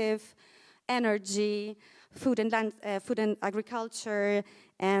automotive, energy, food and agriculture,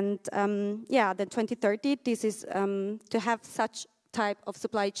 and yeah, then 2030, this is to have such type of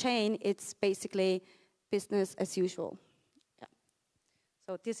supply chain, it's basically business as usual. Yeah.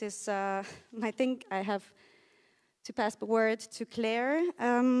 So this is, I think I have to pass the word to Claire.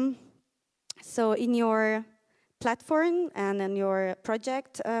 So in your platform and in your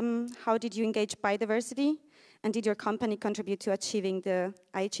project, how did you engage biodiversity? And did your company contribute to achieving the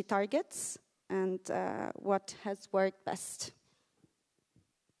Aichi targets? And what has worked best?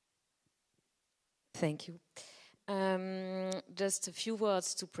 Thank you. Just a few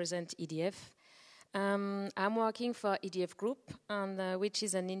words to present EDF. I'm working for EDF Group, and, which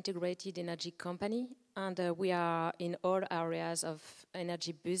is an integrated energy company, and we are in all areas of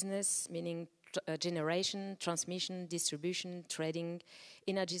energy business, meaning generation, transmission, distribution, trading,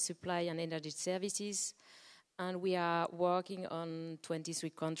 energy supply and energy services, and we are working on 23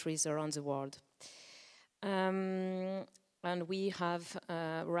 countries around the world. And we have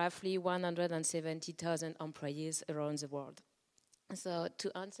roughly 170,000 employees around the world. So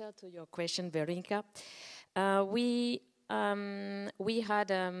to answer to your question, Veronica, we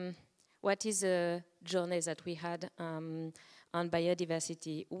what is the journey that we had on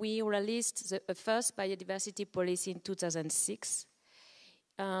biodiversity. We released the first biodiversity policy in 2006,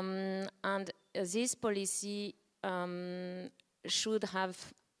 and this policy should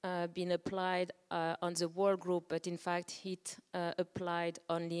have been applied on the whole group, but in fact it applied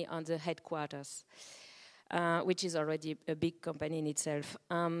only on the headquarters, which is already a big company in itself.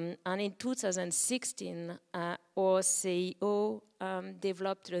 And in 2016, our CEO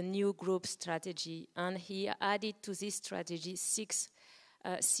developed a new group strategy, and he added to this strategy 6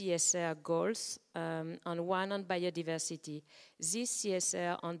 CSR goals, and one on biodiversity. This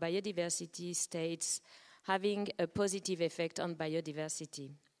CSR on biodiversity states having a positive effect on biodiversity.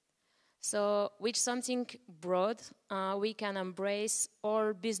 So with something broad, we can embrace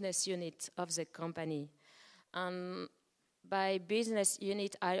all business units of the company. By business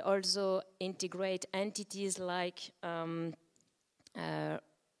unit, I also integrate entities like the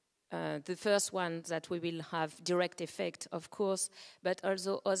first one that we will have direct effect, of course, but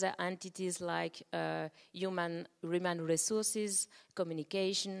also other entities like human resources,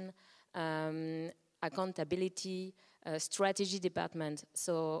 communication, accountability, strategy department,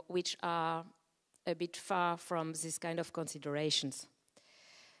 so which are a bit far from this kind of considerations.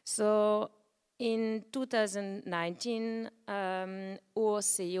 So in 2019, our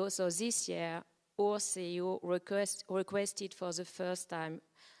CEO, so this year, our CEO requested for the first time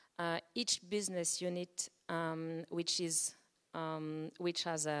each business unit which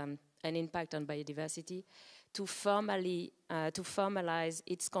has an impact on biodiversity to formalize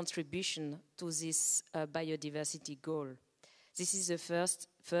its contribution to this biodiversity goal. This is the first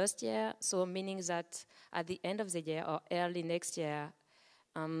year, so meaning that at the end of the year or early next year,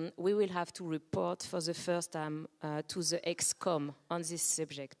 we will have to report for the first time to the ExCom on this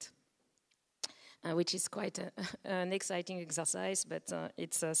subject. Which is quite an exciting exercise, but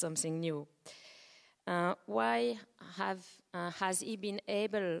it's something new. Why has he been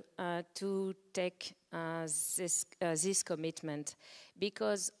able to take this commitment?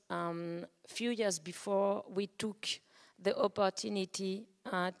 Because few years before, we took the opportunity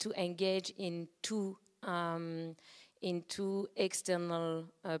to engage in two external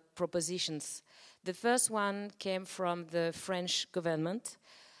propositions. The first one came from the French government,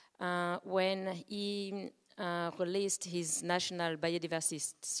 when he released his national biodiversity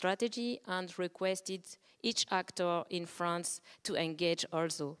strategy and requested each actor in France to engage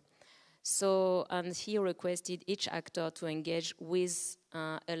also. So, and he requested each actor to engage with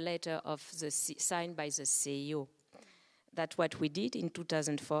a letter of signed by the CEO. That's what we did in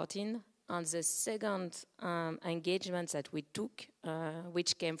 2014. And the second engagement that we took,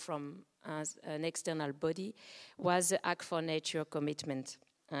 which came from an external body, was the Act for Nature commitment.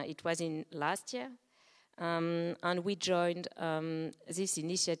 It was in last year, and we joined this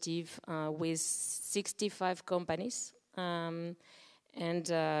initiative with 65 companies, and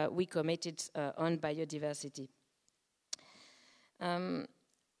we committed on biodiversity.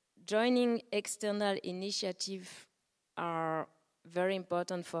 Joining external initiatives are very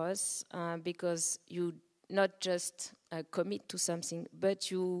important for us because you not just commit to something,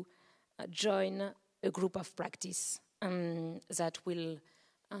 but you join a group of practice that will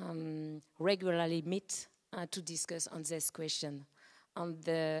regularly meet to discuss on this question. And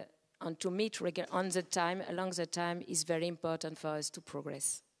to meet on the time, along the time, is very important for us to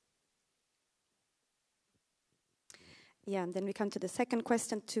progress. Yeah, and then we come to the second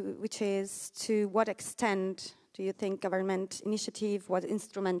question, which is, to what extent do you think government initiative was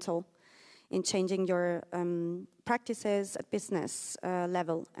instrumental in changing your practices at business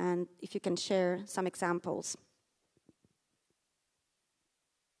level? And if you can share some examples.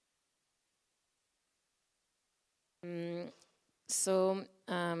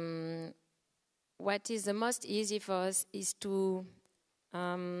 What is the most easy for us is to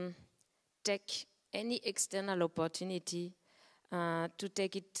take any external opportunity, to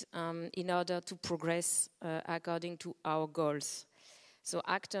take it in order to progress according to our goals. So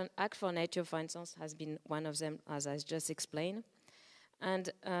Act for Nature, for instance, has been one of them, as I just explained.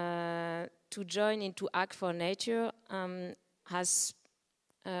 And to join into Act for Nature has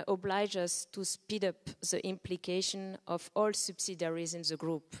oblige us to speed up the implication of all subsidiaries in the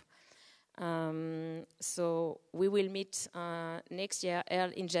group. So we will meet next year,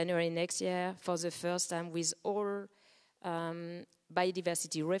 in January next year, for the first time with all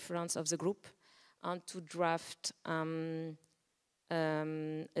biodiversity reference of the group, and to draft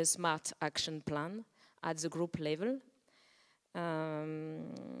a smart action plan at the group level.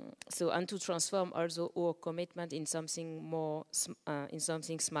 And to transform also our commitment in something more, in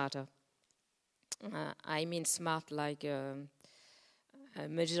something smarter. I mean smart like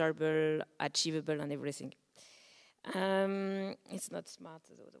measurable, achievable, and everything. It's not smart,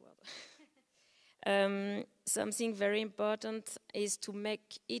 the word. Something very important is to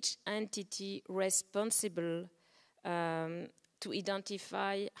make each entity responsible to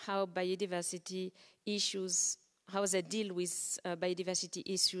identify how biodiversity issues, how they deal with biodiversity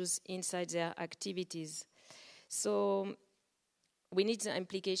issues inside their activities. So we need the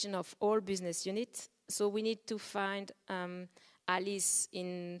implication of all business units. So we need to find allies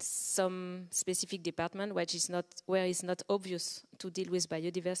in some specific department where it's not obvious to deal with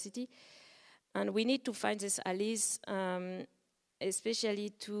biodiversity. And we need to find these allies,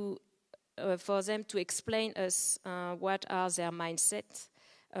 especially for them to explain us what are their mindset,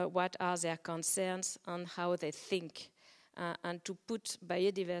 what are their concerns, and how they think, and to put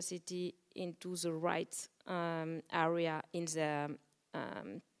biodiversity into the right area in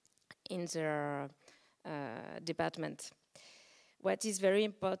their department. What is very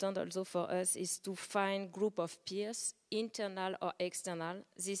important also for us is to find group of peers, internal or external.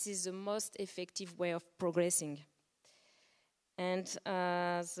 This is the most effective way of progressing. And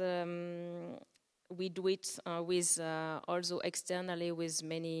we do it with also externally with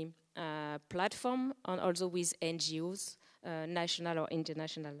many platforms and also with NGOs, national or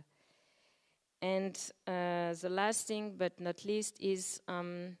international. And the last thing, but not least, is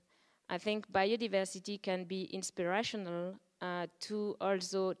I think biodiversity can be inspirational to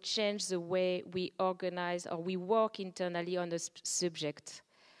also change the way we organize or we work internally on the subject.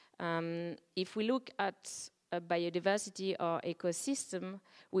 If we look at biodiversity or ecosystem,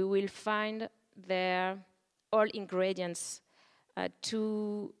 we will find there all ingredients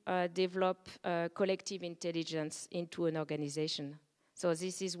to develop collective intelligence into an organization. So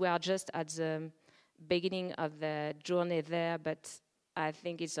we are just at the beginning of the journey there, but I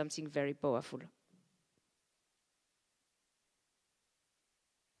think it's something very powerful.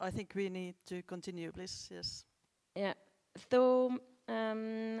 I think we need to continue, please. Yes. Yeah. So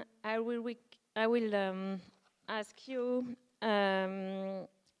I will ask you,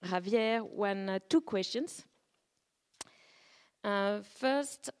 Javier, two questions.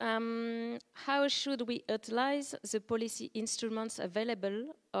 First, how should we utilize the policy instruments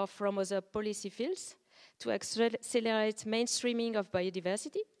available or from other policy fields to accelerate mainstreaming of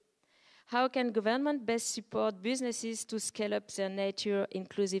biodiversity? How can government best support businesses to scale up their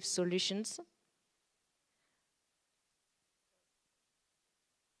nature-inclusive solutions?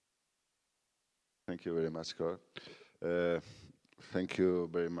 Thank you very much, Carl. Thank you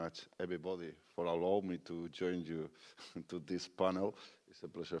very much, everybody, for allowing me to join you to this panel. It's a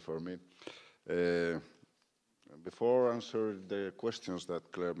pleasure for me. Before answering the questions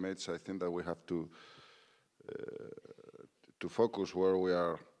that Claire made, I think that we have to focus where we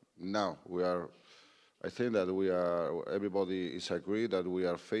are now. I think that everybody is agreed that we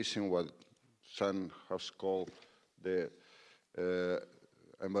are facing what Sun has called the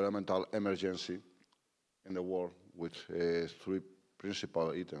environmental emergency in the world, with three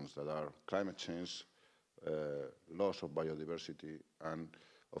principal items that are climate change, loss of biodiversity, and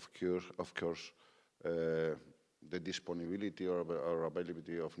of course, the disponibility or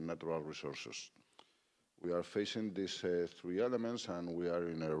availability of natural resources. We are facing these three elements, and we are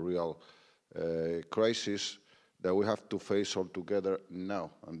in a real crisis that we have to face all together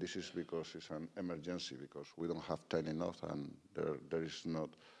now. And this is because it's an emergency, because we don't have time enough, and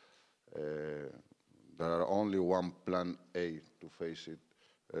there are only one plan A to face it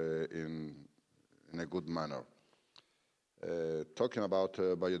in a good manner. Talking about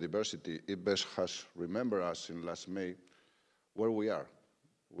biodiversity, IPBES has remembered us in last May where we are.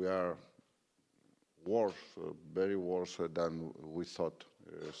 We are worse, very worse than we thought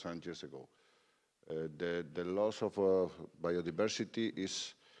some years ago. The loss of biodiversity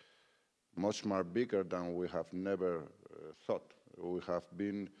is much more bigger than we have never thought. We have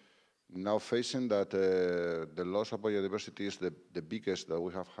been now facing that the loss of biodiversity is the biggest that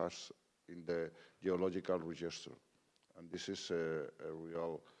we have had in the geological register. And this is a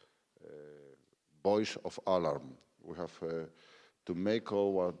real voice of alarm. We have to make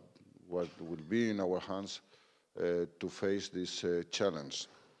all what will be in our hands to face this challenge.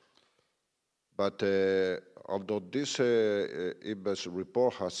 But although this IPBES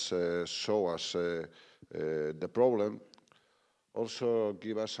report has shown us the problem, also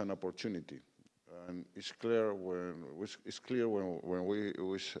give us an opportunity. And it's clear when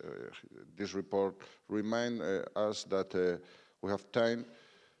this report reminds us that we have time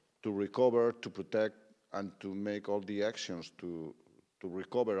to recover, to protect, and to make all the actions to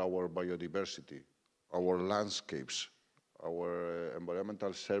recover our biodiversity, our landscapes, our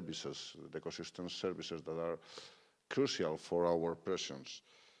environmental services, the ecosystem services that are crucial for our presence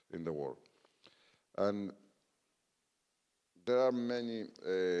in the world. And there are many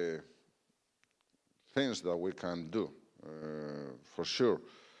things that we can do, for sure.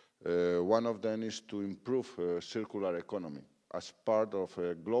 One of them is to improve circular economy as part of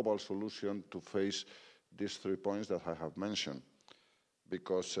a global solution to face these 3 points that I have mentioned.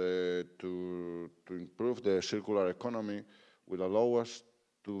 Because to improve the circular economy will allow us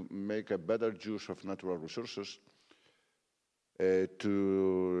to make a better use of natural resources,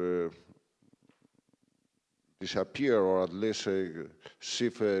 to disappear or at least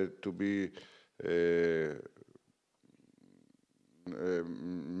shift to be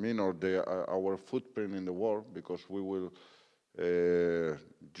minor our footprint in the world, because we will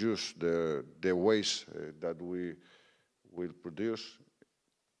use the waste that we will produce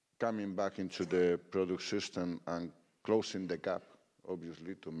coming back into the product system and closing the gap,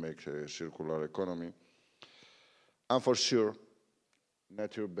 obviously, to make a circular economy. And for sure,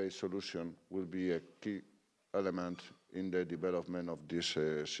 nature-based solution will be a key element in the development of this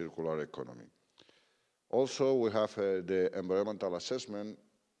circular economy. Also, we have the environmental assessment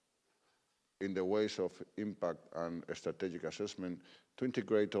in the ways of impact and strategic assessment to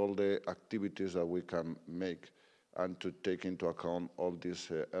integrate all the activities that we can make and to take into account all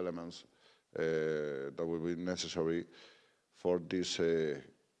these elements that will be necessary for this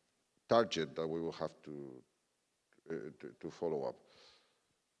target that we will have to follow up.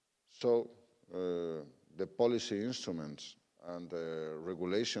 So the policy instruments and the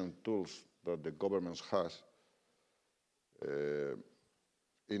regulation tools that the government has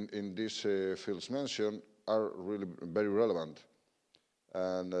in these fields mentioned are really very relevant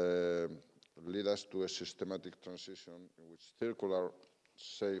and lead us to a systematic transition in which circular,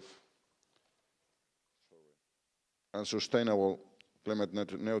 safe, and sustainable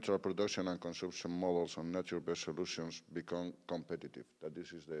climate-neutral production and consumption models and nature-based solutions become competitive. That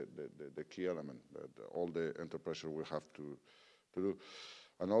this is the key element that all the enterprises will have to do.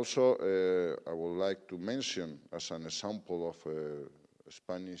 And also, I would like to mention as an example of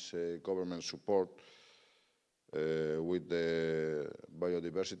Spanish government support with the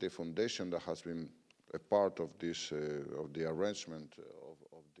Biodiversity Foundation that has been a part of this of the arrangement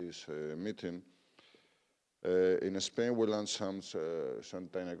of this meeting. In Spain, we launched some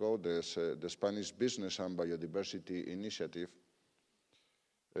time ago the Spanish Business and Biodiversity Initiative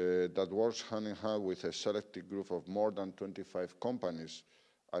that works hand in hand with a selected group of more than 25 companies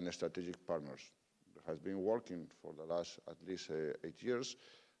and strategic partners. It has been working for the last at least 8 years,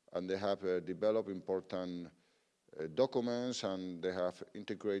 and they have developed important documents, and they have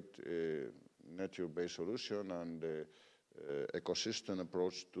integrated nature-based solution and ecosystem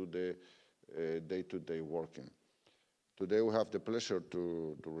approach to the day-to-day working. Today we have the pleasure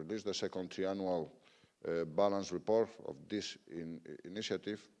to release the second triennial balance report of this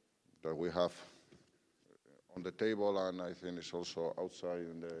initiative that we have on the table, and I think it's also outside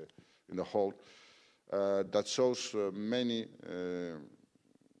in the hall, that shows many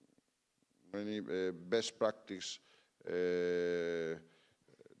best practice that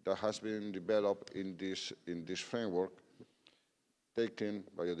has been developed in this framework, taking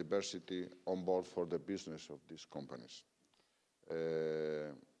biodiversity on board for the business of these companies.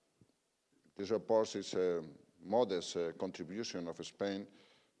 This report is a modest contribution of Spain,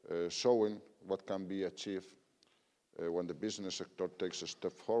 showing what can be achieved when the business sector takes a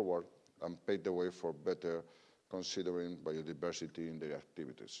step forward and pave the way for better considering biodiversity in their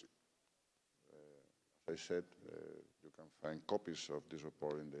activities. As I said, you can find copies of this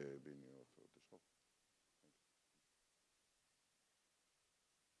report in the venue of this hall.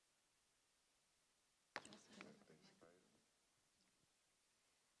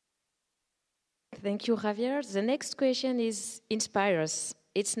 Thank you, Javier. The next question is inspire us.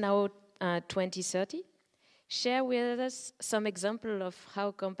 It's now 2030. Share with us some example of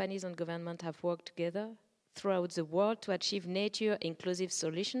how companies and government have worked together throughout the world to achieve nature-inclusive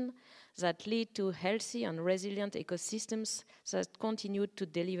solutions that lead to healthy and resilient ecosystems that continue to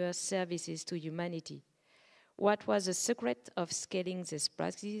deliver services to humanity. What was the secret of scaling these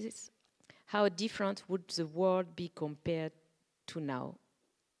practices? How different would the world be compared to now?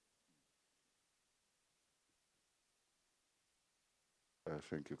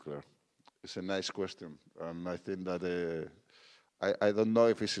 Thank you, Claire. It's a nice question. I think that I don't know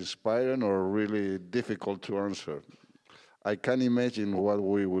if it's inspiring or really difficult to answer. I can imagine what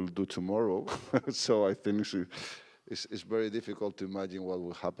we will do tomorrow, so I think it's very difficult to imagine what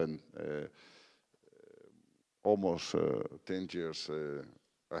will happen almost 10 years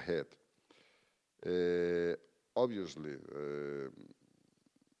ahead. Obviously,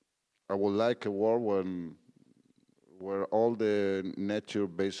 I would like a world where all the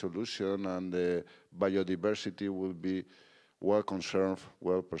nature-based solution and the biodiversity will be well conserved,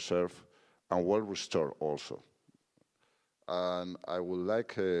 well preserved, and well restored also. And I would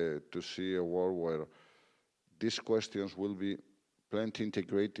like to see a world where these questions will be plenty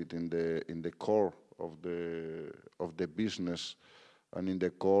integrated in the core of the business and in the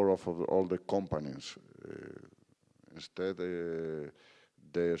core of all the companies. Instead,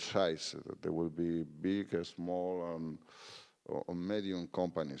 their size, they will be big, small, or medium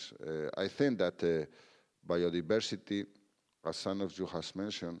companies. I think that biodiversity, as some of you has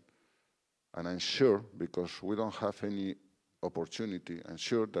mentioned, and I'm sure, because we don't have any opportunity, I'm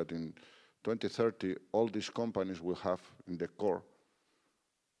sure that in 2030, all these companies will have in the core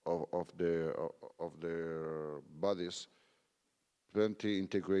of their bodies plenty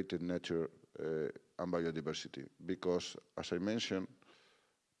integrated nature and biodiversity. Because, as I mentioned,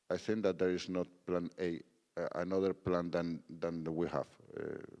 I think that there is not plan A, another plan than we have.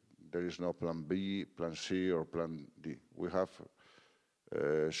 There is no plan B, plan C, or plan D. We have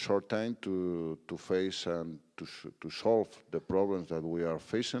short time to face and to solve the problems that we are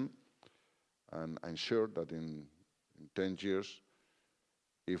facing. And I'm sure that in 10 years,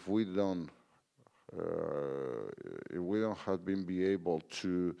 if we don't have been be able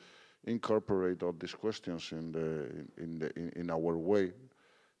to incorporate all these questions in our way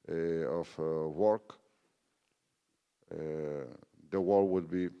of work, the world would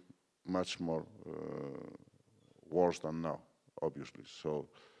be much more worse than now, obviously. So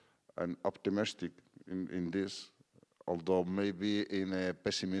I'm optimistic in this, although maybe in a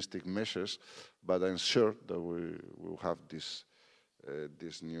pessimistic measures, but I'm sure that we will have this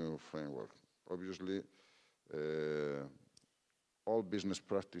new framework. Obviously, all business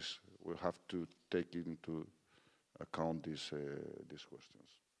practice will have to take into account these questions.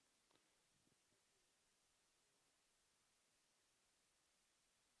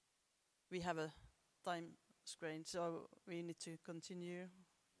 We have a time screen, so we need to continue.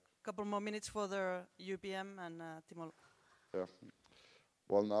 A couple more minutes for the UPM and Timo. Yeah.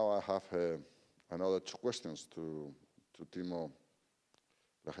 Well, now I have another 2 questions to Timo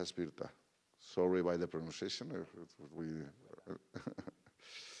Lajespirta. Sorry by the pronunciation.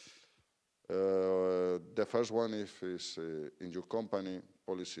 The first one is in your company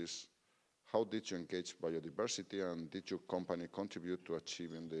policies, how did you engage biodiversity and did your company contribute to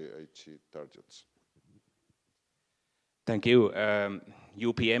achieving the Aichi targets? Thank you.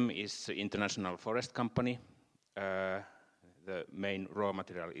 UPM is an international forest company. The main raw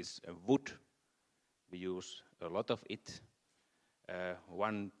material is wood. We use a lot of it.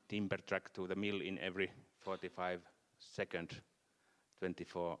 1 timber truck to the mill in every 45 seconds,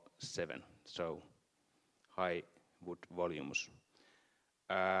 24/7. So high wood volumes.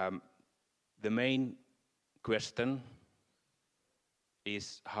 The main question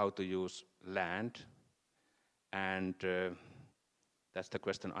is how to use land, and that's the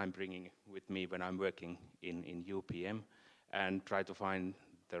question I'm bringing with me when I'm working in UPM and try to find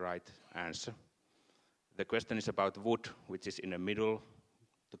the right answer. The question is about wood, which is in the middle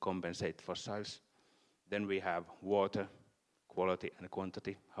to compensate fossils. Then we have water, quality and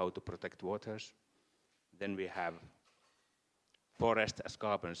quantity, how to protect waters. Then we have forest as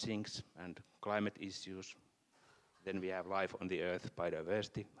carbon sinks and climate issues. Then we have life on the earth,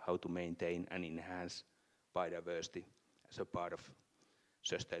 biodiversity, how to maintain and enhance biodiversity as a part of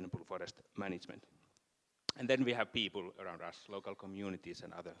sustainable forest management. And then we have people around us, local communities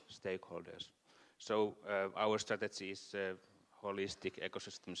and other stakeholders. So our strategy is holistic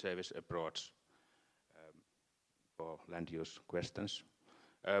ecosystem service approach for land use questions.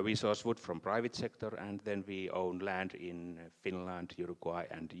 We source wood from private sector, and then we own land in Finland, Uruguay,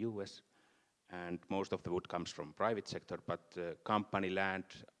 and the US. And most of the wood comes from private sector, but company land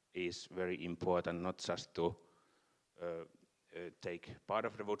is very important, not just to take part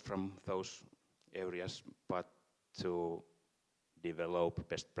of the wood from those areas, but to develop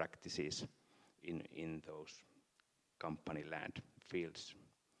best practices in those company land fields.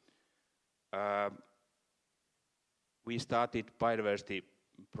 We started biodiversity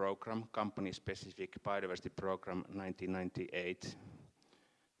program, company-specific biodiversity program 1998,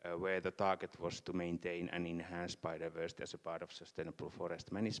 where the target was to maintain and enhance biodiversity as a part of sustainable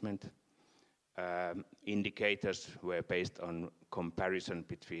forest management. Indicators were based on comparison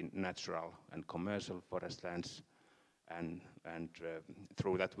between natural and commercial forest lands, and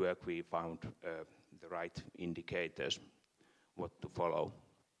through that work we found the right indicators, what to follow.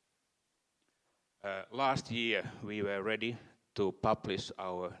 Last year we were ready to publish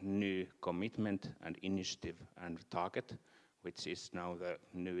our new commitment and initiative and target, which is now the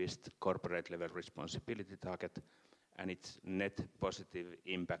newest corporate level responsibility target. and its net positive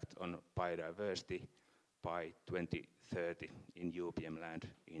impact on biodiversity by 2030 in UPM land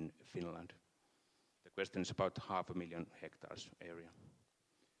in Finland. The question is about 500,000 hectares area.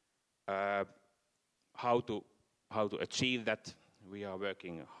 How to achieve that? We are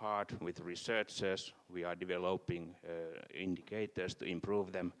working hard with researchers. We are developing indicators to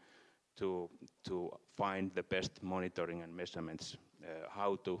improve them, to find the best monitoring and measurements,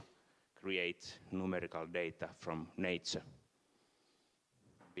 how to create numerical data from nature.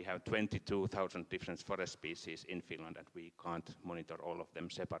 We have 22,000 different forest species in Finland, and we can't monitor all of them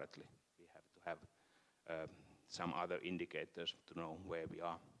separately. We have to have some other indicators to know where we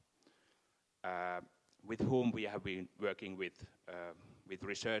are. With whom we have been working with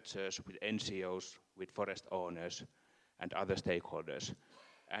researchers, with NGOs, with forest owners, and other stakeholders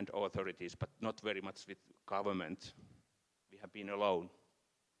and authorities, but not very much with government. We have been alone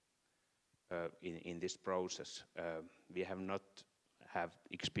in this process. We have not have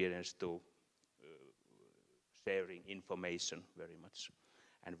experience to sharing information very much,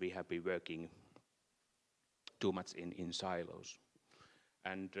 and we have been working too much in silos.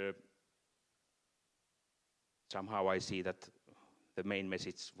 And somehow I see that the main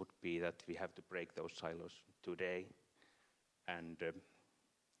message would be that we have to break those silos today. And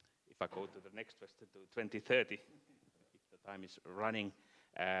if I go to the next question, to 2030, if the time is running,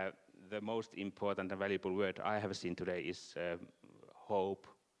 the most important and valuable word I have seen today is hope,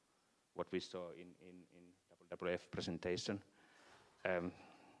 what we saw in WWF presentation.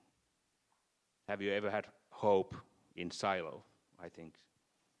 Have you ever had hope in silo? I think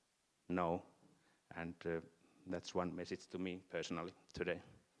no. And that's one message to me personally today.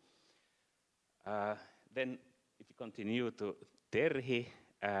 Then, if you continue to Terhi,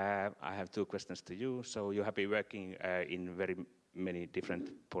 I have two questions to you. So you have been working in very many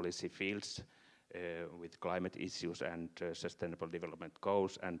different policy fields with climate issues and sustainable development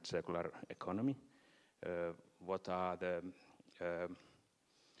goals and circular economy. What are the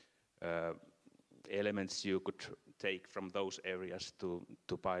elements you could take from those areas to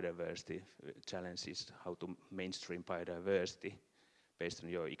biodiversity challenges, how to mainstream biodiversity based on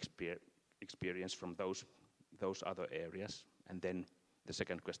your experience from those other areas? And then the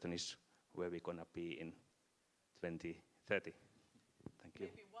second question is where we're going to be in 2030. Thank you.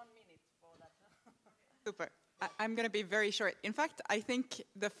 Maybe 1 minute for that. Super. I'm going to be very short. In fact, I think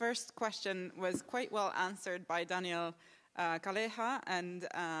the first question was quite well answered by Daniel Kaleha and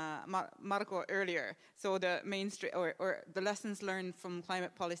Marco earlier. So the mainstream or the lessons learned from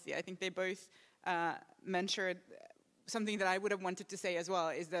climate policy, I think they both mentioned something that I would have wanted to say as well,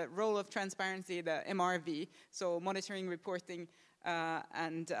 is the role of transparency, the MRV, so monitoring, reporting,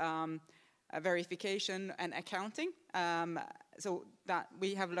 and verification and accounting. So that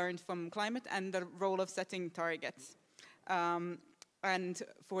we have learned from climate, and the role of setting targets. And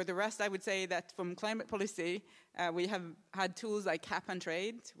for the rest, I would say that from climate policy, we have had tools like cap and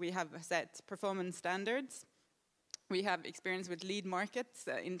trade. We have set performance standards. We have experience with lead markets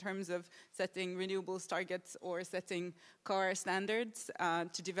in terms of setting renewables targets or setting car standards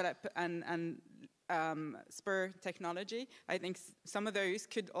to develop and spur technology. I think some of those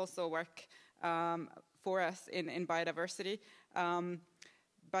could also work for us in biodiversity.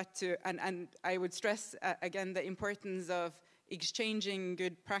 But I would stress again the importance of exchanging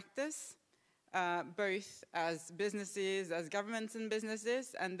good practice, both as businesses, as governments and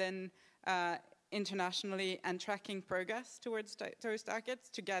businesses, and then internationally, and tracking progress towards those targets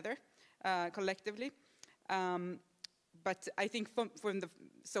together, collectively. But I think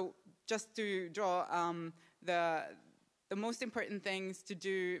so just to draw the most important things to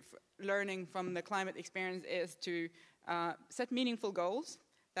do, learning from the climate experience, is to set meaningful goals.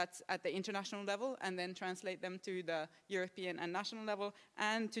 That's at the international level, and then translate them to the European and national level,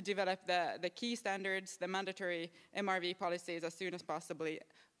 and to develop the key standards, the mandatory MRV policies as soon as possible,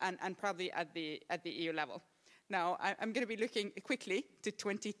 and probably at the EU level. Now, I'm going to be looking quickly to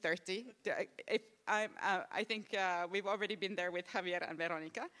 2030. I think we've already been there with Javier and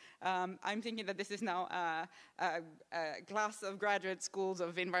Veronica. I'm thinking that this is now a class of graduate schools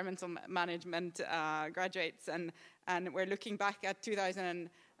of environmental management graduates, and we're looking back at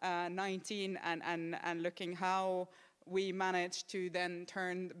 2019 and looking how we managed to then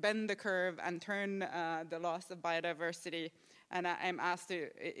bend the curve and turn the loss of biodiversity. And I'm asked to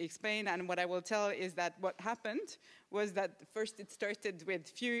explain, and what I will tell is that what happened was that first it started with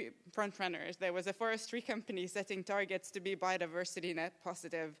few frontrunners. There was a forestry company setting targets to be biodiversity net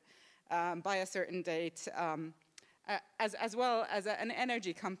positive by a certain date, as well as an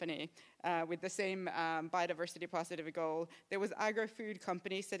energy company with the same biodiversity positive goal. There was agro-food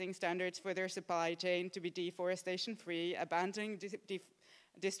companies setting standards for their supply chain to be deforestation-free, abandoning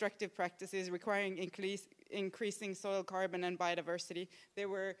destructive practices, requiring increasing soil carbon and biodiversity. There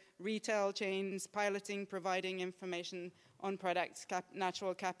were retail chains piloting, providing information on products'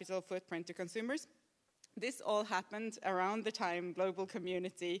 natural capital footprint to consumers. This all happened around the time global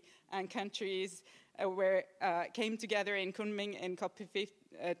community and countries came together in Kunming in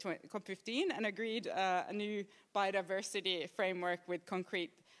COP15 and agreed a new biodiversity framework with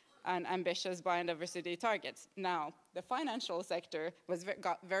concrete and ambitious biodiversity targets. Now, the financial sector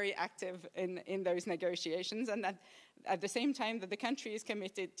got very active in those negotiations, and at the same time that the countries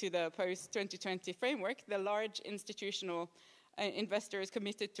committed to the post-2020 framework, the large institutional investors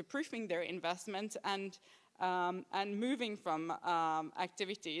committed to proofing their investment and moving from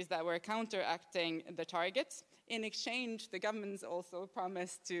activities that were counteracting the targets. In exchange, the governments also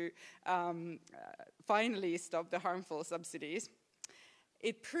promised to finally stop the harmful subsidies.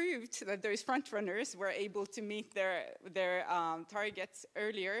 It proved that those frontrunners were able to meet their targets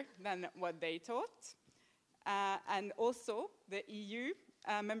earlier than what they thought. And also, the EU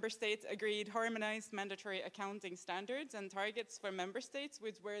member states agreed harmonized mandatory accounting standards and targets for member states,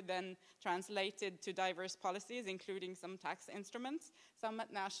 which were then translated to diverse policies, including some tax instruments, some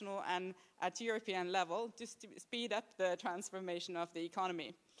at national and at European level, just to speed up the transformation of the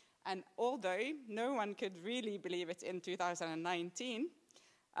economy. And although no one could really believe it in 2019,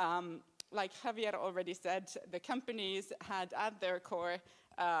 like Javier already said, the companies had at their core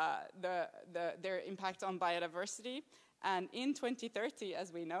their impact on biodiversity. And in 2030,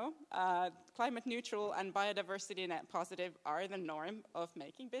 as we know, climate neutral and biodiversity net positive are the norm of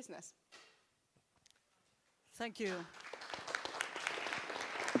making business. Thank you.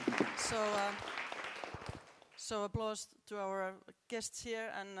 So applause to our guests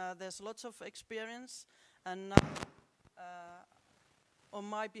here, and there's lots of experience. And now, on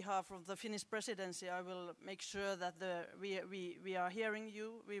my behalf of the Finnish presidency, I will make sure that we are hearing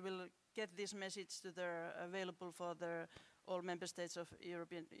you. We will get this message to available for all member states of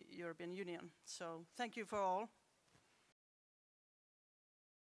European Union. So thank you for all.